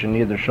against nation,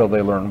 neither shall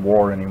they learn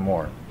war any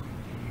more.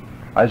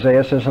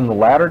 Isaiah says, in the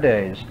latter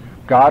days,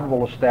 God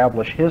will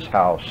establish his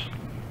house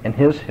and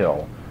his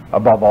hill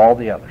above all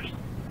the others.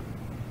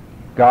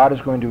 God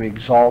is going to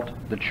exalt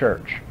the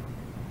church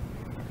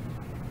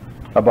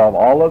above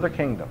all other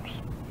kingdoms.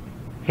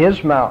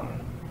 His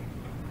mountain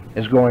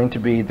is going to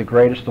be the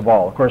greatest of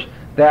all. Of course,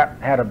 that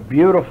had a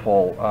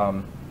beautiful,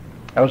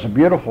 that was a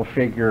beautiful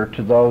figure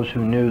to those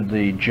who knew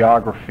the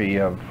geography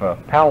of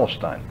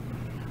Palestine.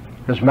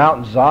 Because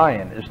Mount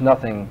Zion is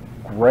nothing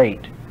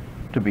great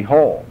to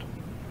behold.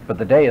 But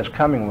the day is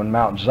coming when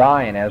Mount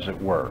Zion, as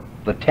it were,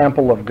 the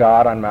temple of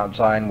God on Mount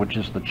Zion, which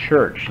is the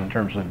church in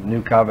terms of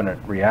New Covenant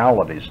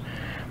realities,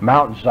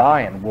 Mount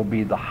Zion will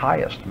be the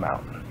highest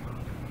mountain.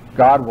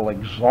 God will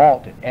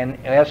exalt it,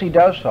 and as he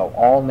does so,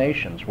 all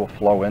nations will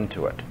flow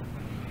into it.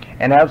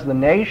 And as the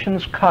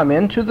nations come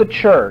into the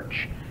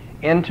church,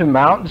 into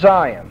Mount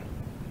Zion,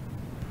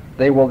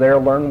 they will there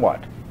learn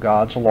what?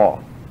 God's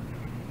law.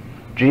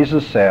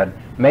 Jesus said,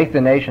 make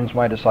the nations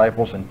my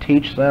disciples and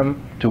teach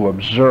them to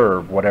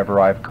observe whatever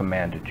I've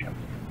commanded you.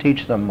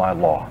 Teach them my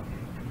law.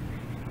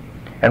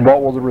 And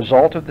what will the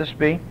result of this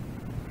be?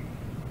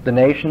 The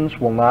nations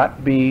will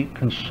not be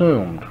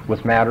consumed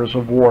with matters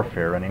of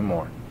warfare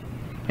anymore.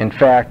 In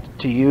fact,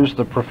 to use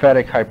the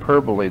prophetic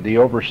hyperbole, the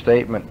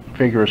overstatement,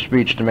 figure of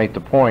speech to make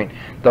the point,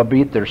 they'll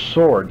beat their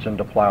swords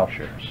into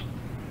plowshares.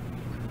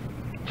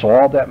 So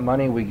all that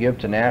money we give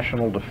to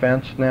national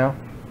defense now,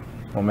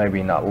 well,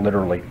 maybe not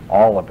literally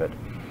all of it,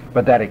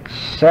 but that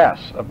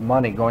excess of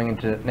money going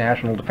into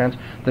national defense,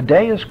 the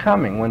day is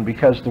coming when,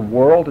 because the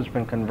world has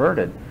been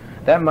converted,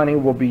 that money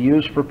will be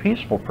used for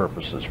peaceful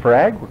purposes, for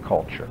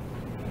agriculture,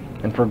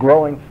 and for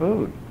growing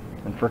food,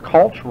 and for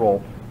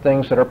cultural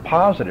things that are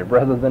positive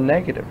rather than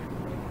negative.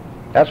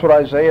 That's what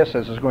Isaiah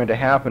says is going to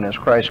happen as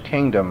Christ's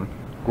kingdom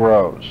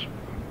grows.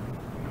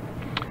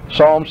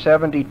 Psalm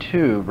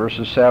 72,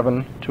 verses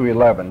 7 to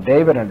 11.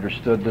 David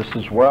understood this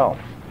as well.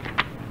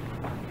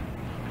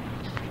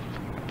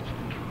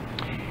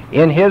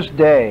 In his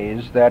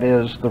days, that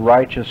is, the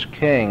righteous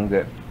king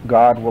that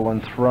God will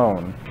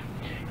enthrone,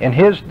 in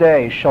his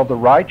days shall the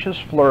righteous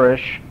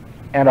flourish,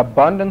 and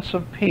abundance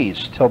of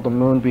peace till the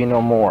moon be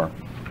no more.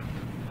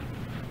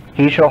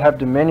 He shall have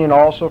dominion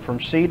also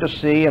from sea to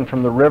sea, and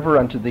from the river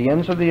unto the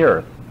ends of the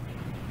earth.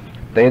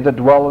 They that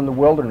dwell in the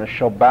wilderness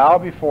shall bow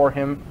before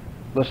him.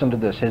 Listen to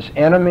this. His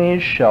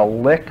enemies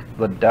shall lick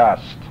the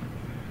dust.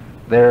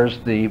 There's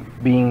the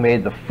being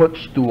made the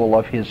footstool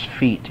of his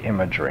feet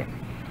imagery.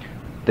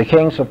 The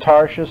kings of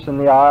Tarshish and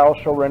the isles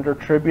shall render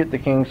tribute. The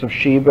kings of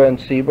Sheba and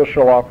Seba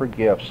shall offer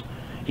gifts.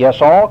 Yes,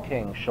 all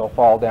kings shall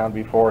fall down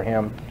before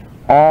him.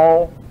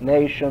 All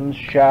nations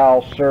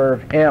shall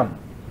serve him.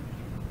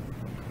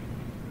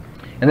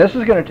 And this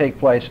is going to take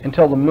place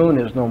until the moon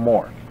is no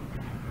more.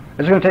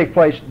 It's going to take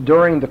place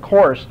during the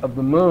course of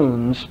the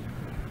moons,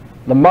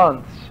 the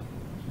months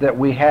that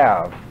we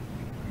have.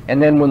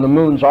 And then when the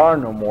moons are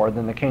no more,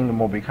 then the kingdom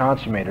will be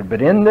consummated.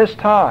 But in this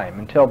time,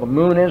 until the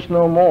moon is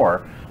no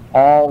more,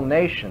 all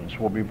nations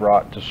will be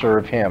brought to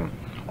serve him.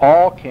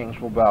 All kings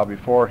will bow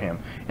before him.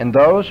 And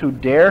those who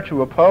dare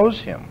to oppose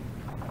him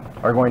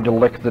are going to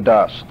lick the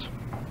dust.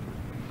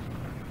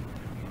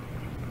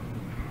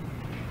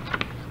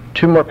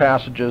 Two more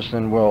passages,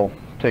 and we'll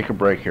take a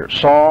break here.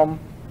 Psalm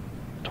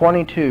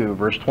 22,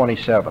 verse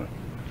 27.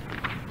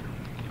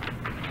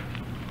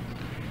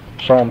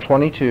 Psalm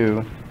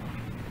 22,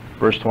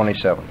 verse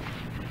 27.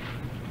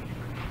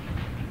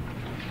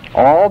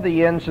 All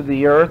the ends of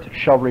the earth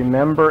shall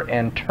remember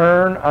and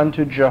turn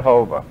unto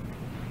Jehovah,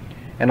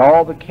 and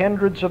all the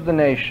kindreds of the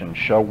nations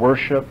shall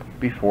worship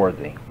before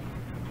thee.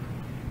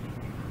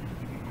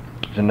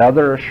 There's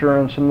another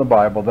assurance in the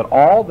Bible that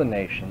all the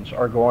nations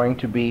are going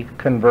to be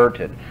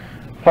converted.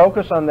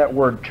 Focus on that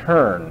word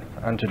turn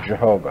unto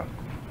Jehovah.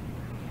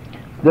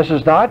 This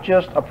is not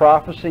just a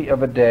prophecy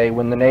of a day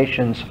when the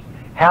nations,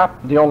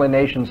 the only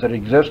nations that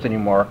exist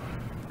anymore,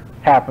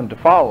 happen to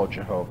follow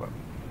Jehovah.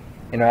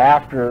 You know,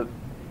 after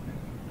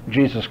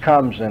Jesus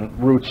comes and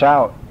roots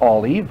out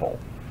all evil,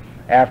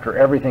 after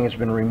everything has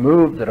been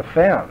removed that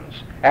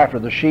offends, after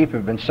the sheep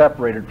have been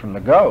separated from the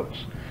goats,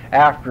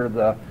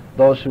 after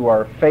those who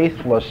are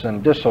faithless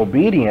and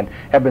disobedient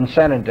have been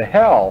sent into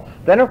hell,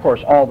 then of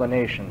course all the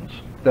nations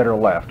that are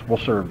left will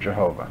serve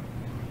Jehovah.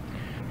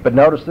 But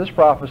notice this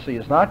prophecy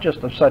is not just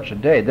of such a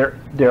day.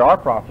 There are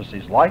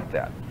prophecies like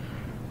that.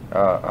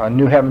 A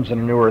new heavens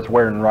and a new earth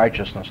wherein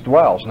righteousness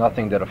dwells.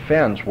 Nothing that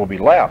offends will be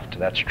left.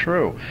 That's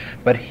true.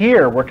 But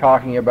here we're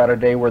talking about a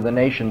day where the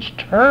nations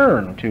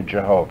turn to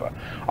Jehovah,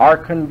 are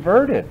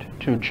converted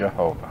to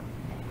Jehovah.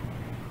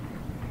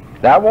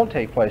 That won't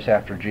take place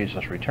after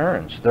Jesus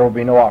returns. There will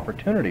be no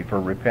opportunity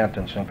for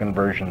repentance and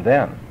conversion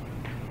then.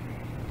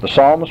 The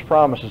psalmist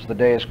promises the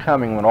day is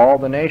coming when all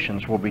the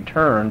nations will be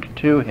turned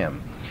to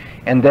him.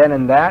 And then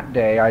in that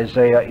day,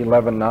 Isaiah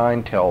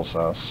 11:9 tells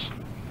us,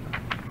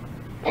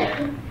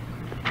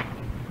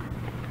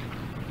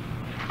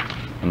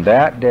 in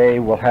that day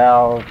we'll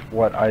have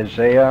what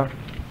Isaiah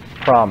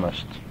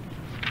promised.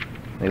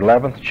 The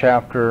 11th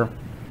chapter,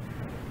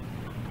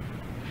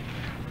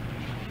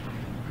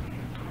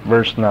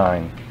 verse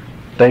 9.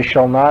 They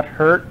shall not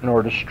hurt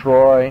nor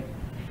destroy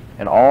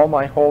in all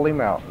my holy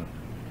mountain,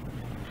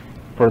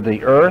 for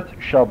the earth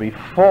shall be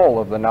full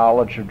of the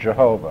knowledge of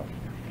Jehovah,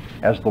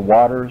 as the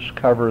waters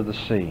cover the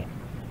sea.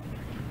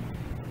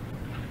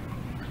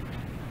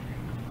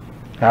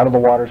 How do the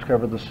waters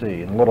cover the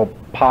sea? In little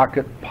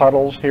pocket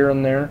puddles here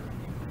and there?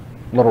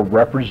 Little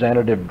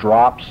representative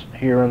drops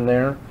here and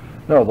there?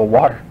 No, the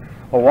water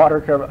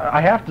cover. I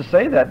have to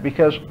say that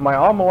because my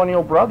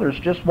amillennial brothers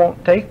just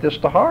won't take this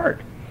to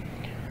heart.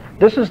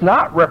 This is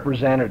not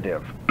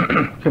representative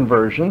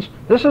conversions.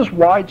 This is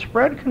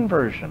widespread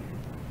conversion.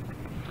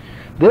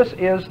 This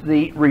is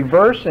the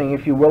reversing,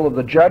 if you will, of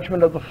the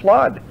judgment of the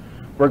flood,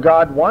 where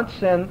God once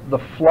sent the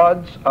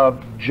floods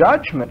of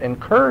judgment and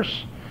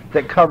curse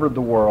that covered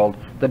the world.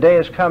 The day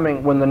is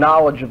coming when the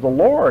knowledge of the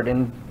Lord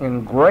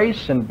in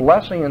grace and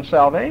blessing and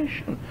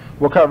salvation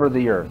will cover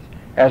the earth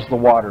as the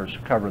waters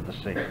cover the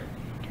sea.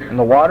 And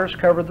the waters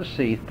cover the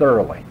sea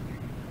thoroughly.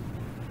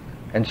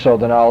 And so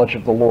the knowledge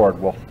of the Lord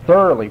will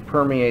thoroughly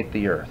permeate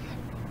the earth.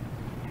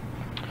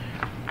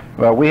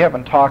 Well, we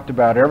haven't talked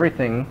about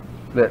everything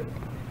that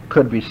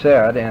could be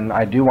said, and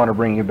I do want to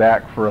bring you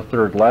back for a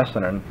third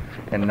lesson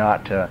and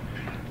not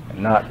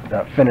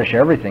finish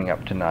everything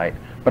up tonight.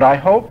 But I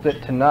hope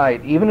that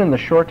tonight, even in the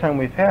short time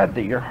we've had,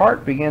 that your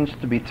heart begins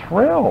to be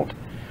thrilled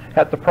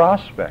at the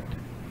prospect.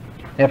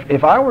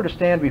 If I were to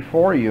stand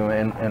before you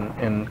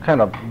and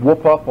kind of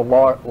whoop up a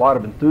lot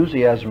of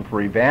enthusiasm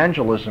for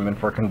evangelism and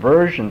for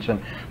conversions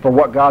and for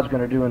what God's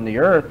going to do in the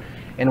earth,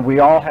 and we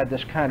all had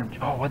this kind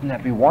of, oh, wouldn't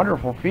that be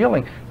wonderful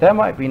feeling, that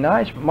might be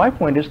nice, but my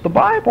point is the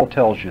Bible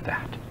tells you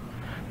that.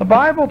 The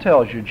Bible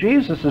tells you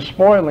Jesus is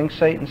spoiling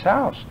Satan's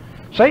house.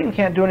 Satan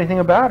can't do anything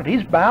about it.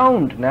 He's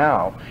bound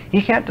now.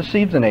 He can't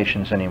deceive the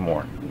nations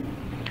anymore.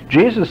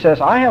 Jesus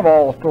says, I have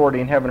all authority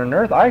in heaven and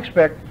earth. I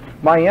expect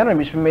my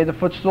enemies to be made the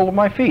footstool of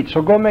my feet.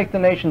 So go make the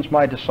nations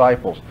my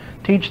disciples.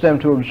 Teach them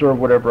to observe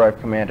whatever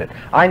I've commanded.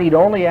 I need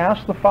only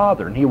ask the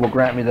Father, and he will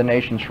grant me the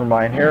nations for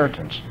my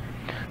inheritance.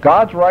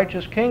 God's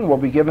righteous king will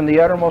be given the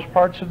uttermost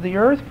parts of the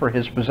earth for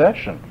his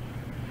possession.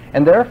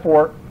 And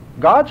therefore,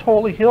 God's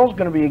holy hill is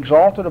going to be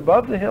exalted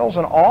above the hills,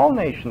 and all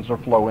nations will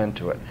flow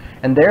into it.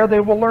 And there they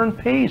will learn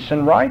peace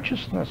and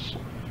righteousness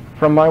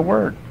from my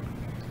word.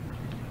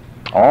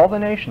 All the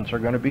nations are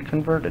going to be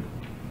converted.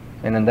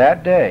 And in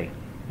that day,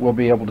 we'll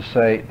be able to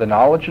say, the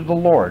knowledge of the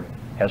Lord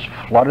has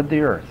flooded the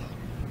earth.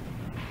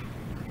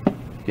 Do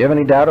you have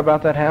any doubt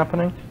about that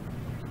happening?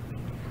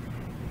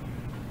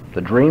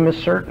 The dream is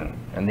certain,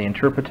 and the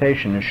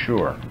interpretation is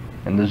sure.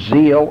 And the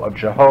zeal of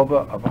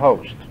Jehovah of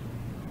hosts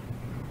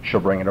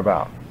shall bring it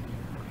about.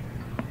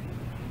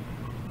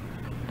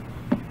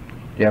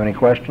 Do you have any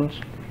questions?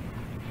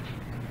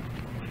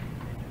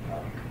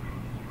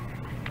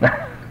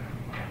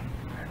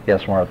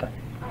 Yes, Martha.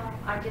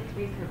 I just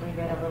recently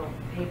read a little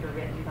paper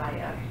written by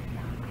a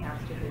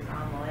pastor who's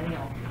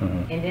millennial,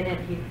 Mm-hmm. and in it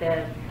he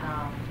says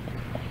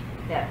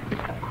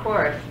that, of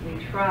course,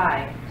 we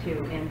try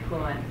to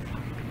influence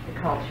the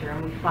culture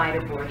and we fight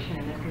abortion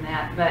and this and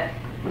that, but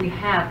we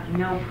have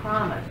no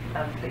promise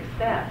of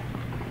success.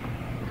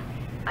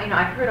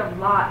 I've heard a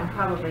lot and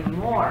probably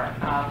more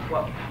of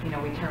what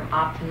we term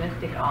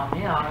optimistic all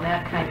nil, and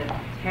that kind of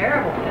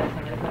terrible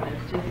pessimism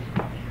is just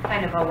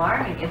kind of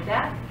alarming. Is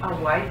that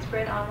a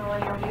widespread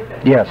millennial view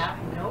that we Yes. have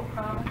no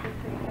promise of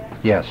success?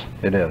 Yes,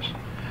 it is.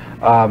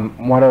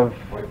 One of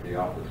Quite the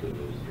opposite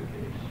is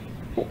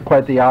the case.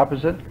 quite the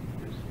opposite. Is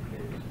the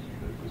case.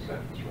 The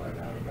sentence right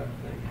out of that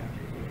thing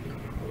after looking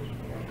at the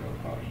postmillennial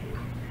posture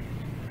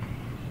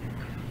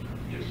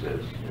just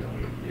says,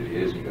 it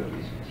isn't going to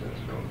be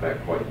successful. In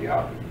fact, quite the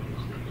opposite is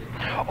the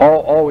case.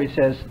 Always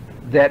says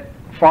that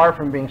far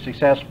from being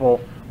successful,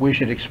 we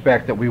should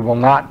expect that we will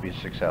not be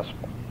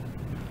successful.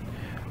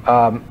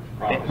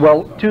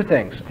 Well, two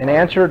things. In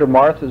answer to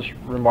Martha's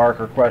remark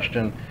or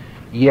question,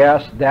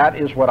 yes, that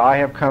is what I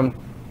have come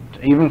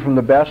to, even from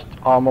the best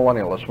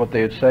millennialists. What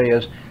they would say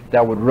is,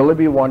 that would really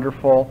be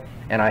wonderful,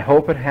 and I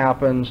hope it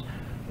happens,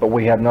 but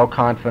we have no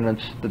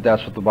confidence that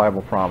that's what the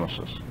Bible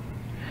promises.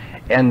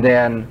 And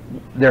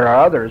then there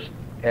are others,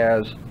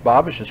 as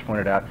Bob has just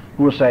pointed out,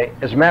 who will say,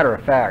 as a matter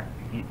of fact,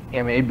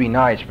 it'd be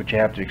nice, but you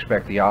have to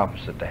expect the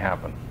opposite to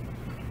happen.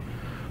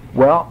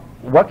 Well,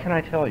 what can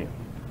I tell you?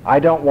 I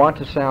don't want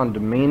to sound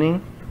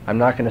demeaning. I'm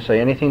not going to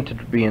say anything to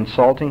be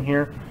insulting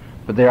here,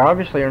 but they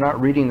obviously are not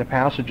reading the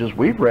passages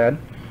we've read,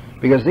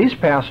 because these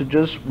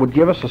passages would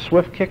give us a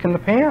swift kick in the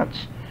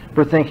pants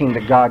for thinking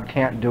that God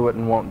can't do it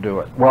and won't do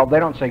it. Well, they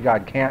don't say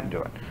God can't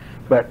do it,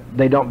 but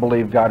they don't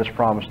believe God has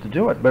promised to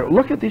do it. But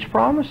look at these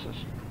promises.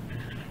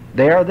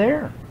 They are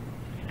there.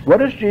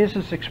 What is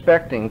Jesus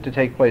expecting to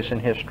take place in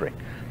history?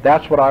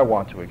 That's what I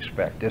want to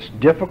expect. As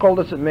difficult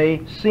as it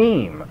may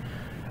seem,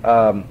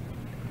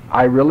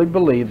 I really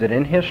believe that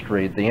in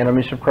history the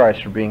enemies of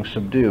Christ are being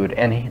subdued,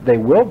 and they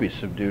will be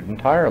subdued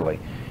entirely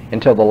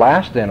until the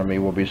last enemy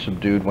will be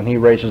subdued when he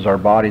raises our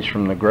bodies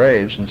from the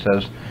graves and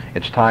says,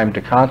 it's time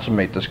to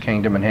consummate this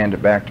kingdom and hand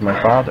it back to my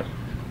Father.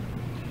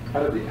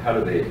 How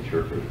do they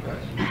interpret that?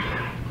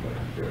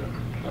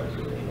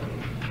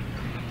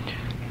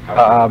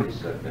 How do they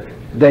set that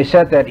in? They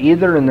set that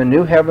either in the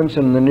new heavens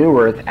and the new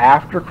earth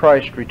after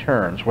Christ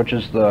returns, which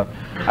is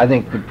I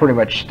think the pretty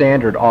much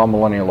standard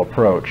all-millennial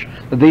approach.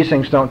 That these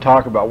things don't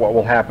talk about what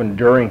will happen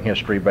during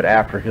history, but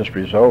after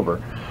history is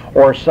over.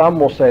 Or some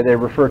will say they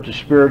refer to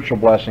spiritual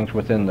blessings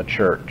within the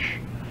church.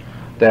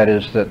 That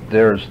is, that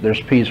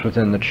there's peace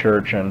within the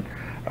church and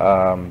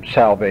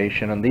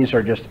salvation, and these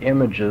are just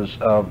images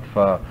of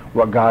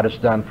what God has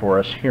done for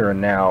us here and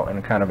now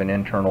in kind of an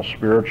internal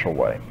spiritual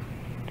way.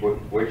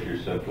 What's your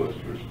simplest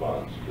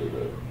response to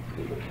the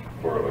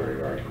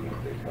corollary argument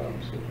that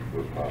comes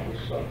with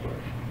promised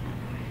suffering,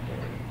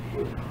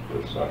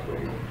 with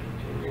suffering and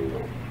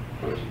continual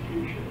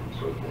persecution and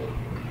so forth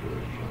in the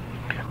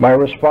church? My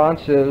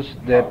response is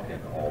that, how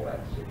can all that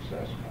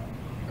success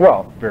come?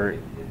 well, very,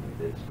 in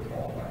the midst of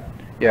all that?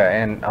 yeah,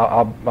 and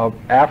I'll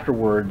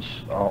afterwards,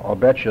 I'll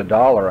bet you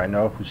 $1 I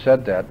know who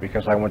said that,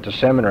 because I went to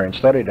seminary and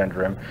studied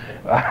under him.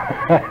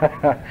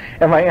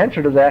 And my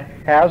answer to that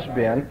has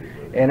been,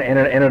 and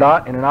it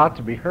ought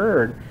to be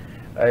heard,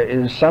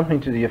 is something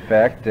to the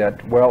effect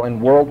that, well, in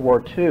World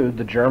War II,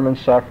 the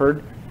Germans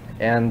suffered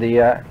and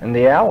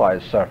the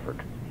Allies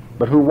suffered.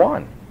 But who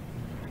won?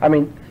 I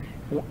mean,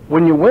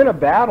 when you win a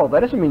battle,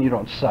 that doesn't mean you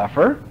don't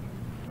suffer.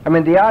 I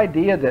mean, the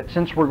idea that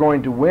since we're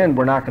going to win,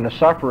 we're not going to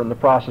suffer in the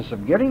process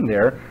of getting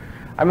there,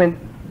 I mean,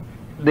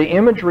 the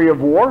imagery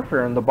of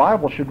warfare in the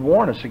Bible should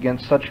warn us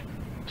against such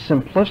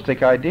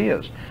simplistic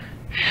ideas.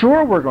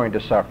 Sure, we're going to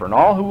suffer, and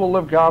all who will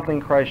live godly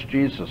in Christ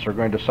Jesus are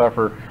going to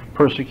suffer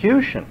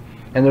persecution,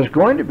 and there's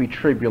going to be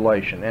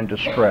tribulation and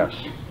distress.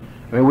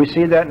 I mean, we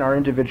see that in our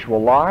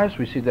individual lives,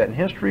 we see that in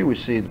history, we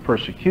see the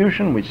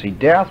persecution, we see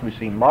death, we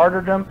see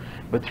martyrdom,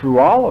 but through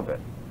all of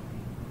it,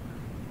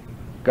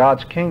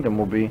 God's kingdom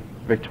will be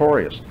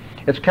victorious.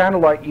 It's kind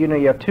of like, you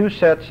have two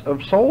sets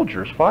of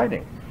soldiers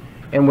fighting.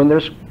 And when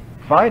there's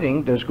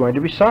fighting, there's going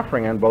to be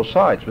suffering on both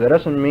sides. But that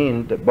doesn't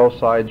mean that both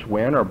sides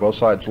win or both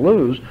sides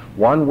lose.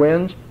 One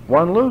wins,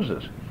 one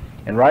loses.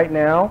 And right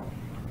now,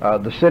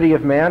 the city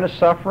of man is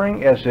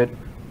suffering as it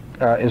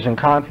is in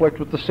conflict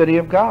with the city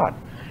of God.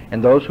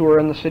 And those who are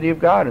in the city of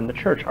God, in the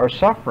church, are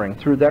suffering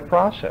through that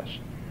process.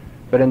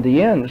 But in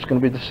the end, it's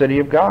going to be the city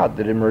of God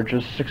that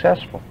emerges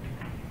successful,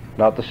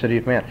 not the city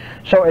of man.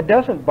 So it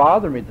doesn't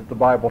bother me that the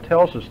Bible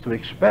tells us to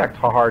expect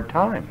a hard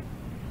time.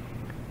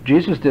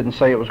 Jesus didn't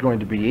say it was going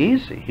to be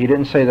easy. He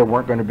didn't say there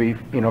weren't going to be,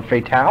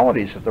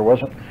 fatalities, that there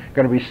wasn't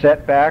going to be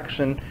setbacks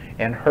and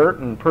hurt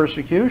and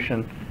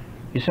persecution.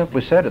 He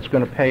simply said it's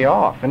going to pay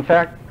off. In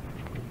fact,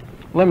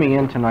 let me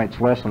end tonight's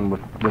lesson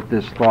with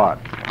this thought.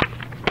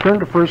 Turn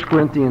to 1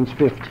 Corinthians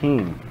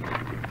 15.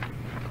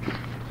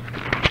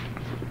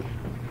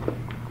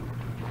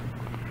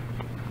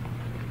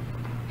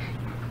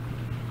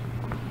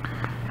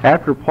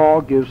 After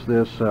Paul gives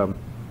this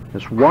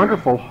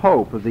wonderful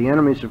hope of the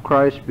enemies of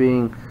Christ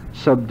being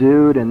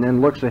subdued, and then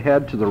looks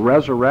ahead to the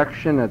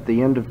resurrection at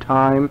the end of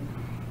time,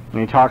 and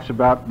he talks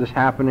about this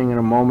happening in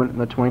a moment, in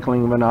the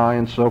twinkling of an eye,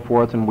 and so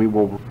forth, and we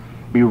will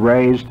be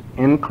raised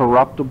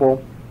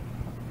incorruptible.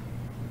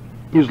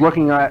 He's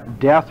looking at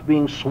death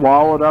being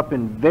swallowed up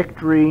in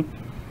victory,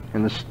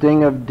 and the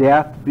sting of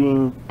death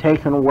being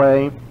taken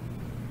away.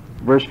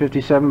 Verse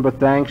 57, but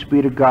thanks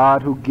be to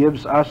God who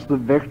gives us the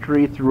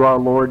victory through our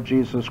Lord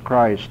Jesus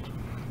Christ.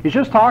 He's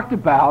just talked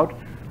about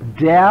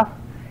death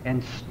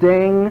and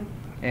sting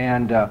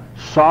and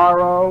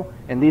sorrow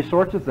and these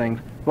sorts of things.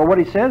 But what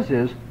he says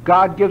is,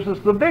 God gives us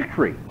the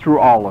victory through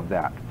all of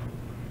that.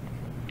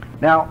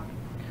 Now,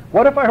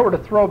 what if I were to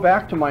throw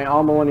back to my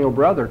amillennial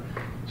brother,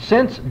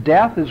 since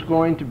death is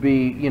going to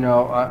be,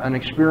 an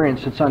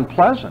experience that's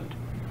unpleasant,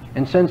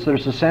 and since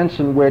there's a sense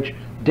in which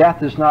death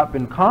has not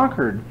been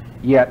conquered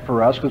yet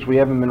for us, because we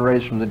haven't been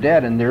raised from the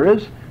dead, and there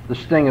is the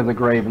sting of the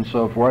grave and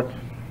so forth,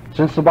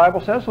 since the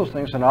Bible says those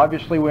things, and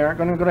obviously we aren't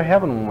going to go to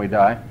heaven when we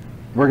die,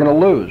 we're going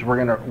to lose.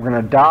 We're going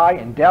to die,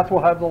 and death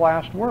will have the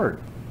last word.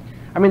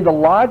 I mean, the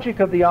logic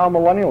of the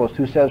amillennialist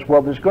who says,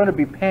 well, there's going to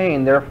be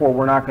pain, therefore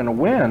we're not going to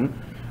win,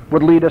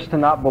 would lead us to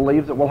not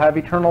believe that we'll have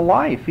eternal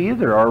life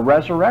either, or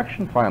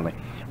resurrection finally.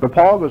 But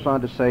Paul goes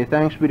on to say,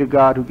 thanks be to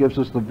God who gives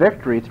us the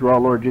victory through our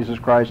Lord Jesus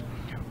Christ.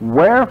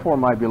 Wherefore,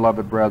 my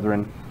beloved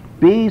brethren,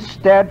 be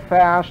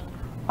steadfast,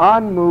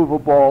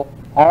 unmovable,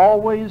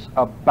 always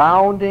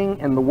abounding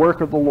in the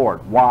work of the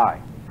Lord.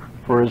 Why?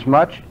 For as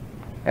much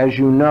as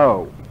you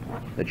know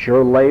that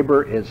your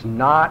labor is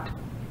not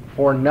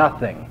for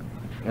nothing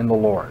in the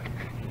Lord.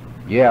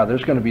 Yeah,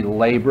 there's going to be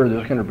labor,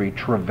 there's going to be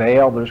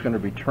travail, there's going to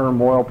be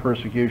turmoil,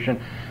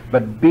 persecution,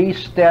 but be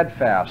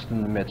steadfast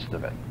in the midst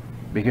of it,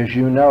 because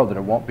you know that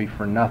it won't be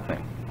for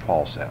nothing,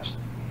 Paul says.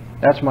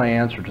 That's my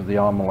answer to the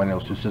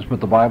amillennialist who says, but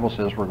the Bible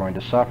says we're going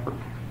to suffer.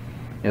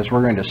 Yes,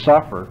 we're going to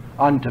suffer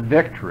unto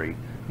victory,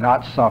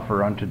 not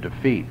suffer unto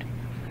defeat.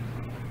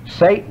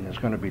 Satan is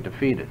going to be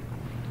defeated,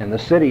 and the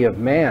city of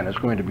man is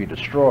going to be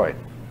destroyed,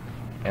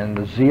 and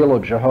the zeal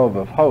of Jehovah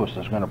of hosts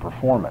is going to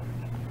perform it.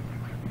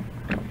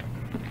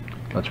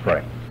 Let's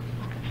pray.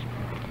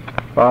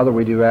 Father,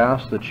 we do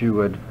ask that you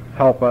would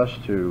help us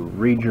to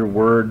read your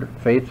word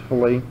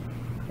faithfully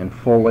and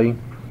fully,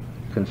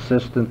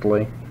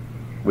 consistently.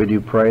 We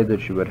do pray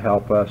that you would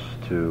help us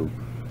to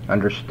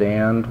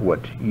understand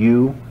what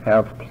you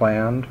have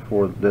planned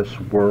for this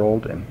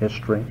world and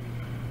history.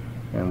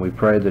 And we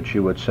pray that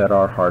you would set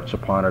our hearts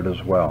upon it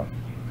as well,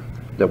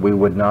 that we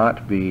would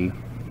not be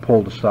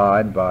pulled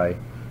aside by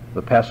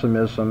the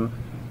pessimism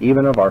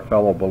even of our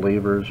fellow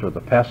believers, or the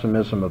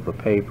pessimism of the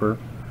paper,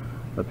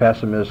 the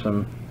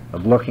pessimism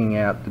of looking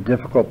at the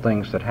difficult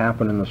things that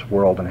happen in this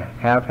world and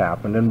have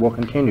happened and will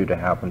continue to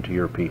happen to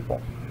your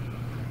people.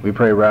 We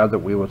pray rather that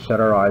we would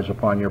set our eyes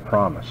upon your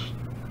promise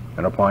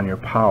and upon your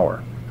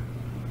power,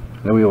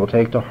 and that we will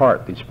take to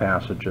heart these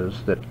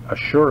passages that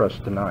assure us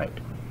tonight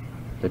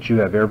that you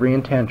have every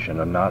intention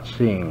of not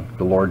seeing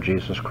the Lord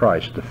Jesus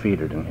Christ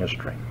defeated in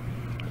history,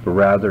 but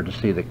rather to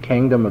see the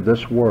kingdom of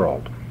this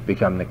world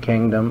become the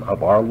kingdom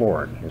of our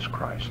Lord, his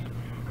Christ.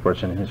 For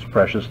it's in his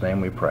precious name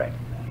we pray.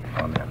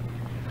 Amen.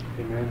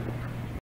 Amen.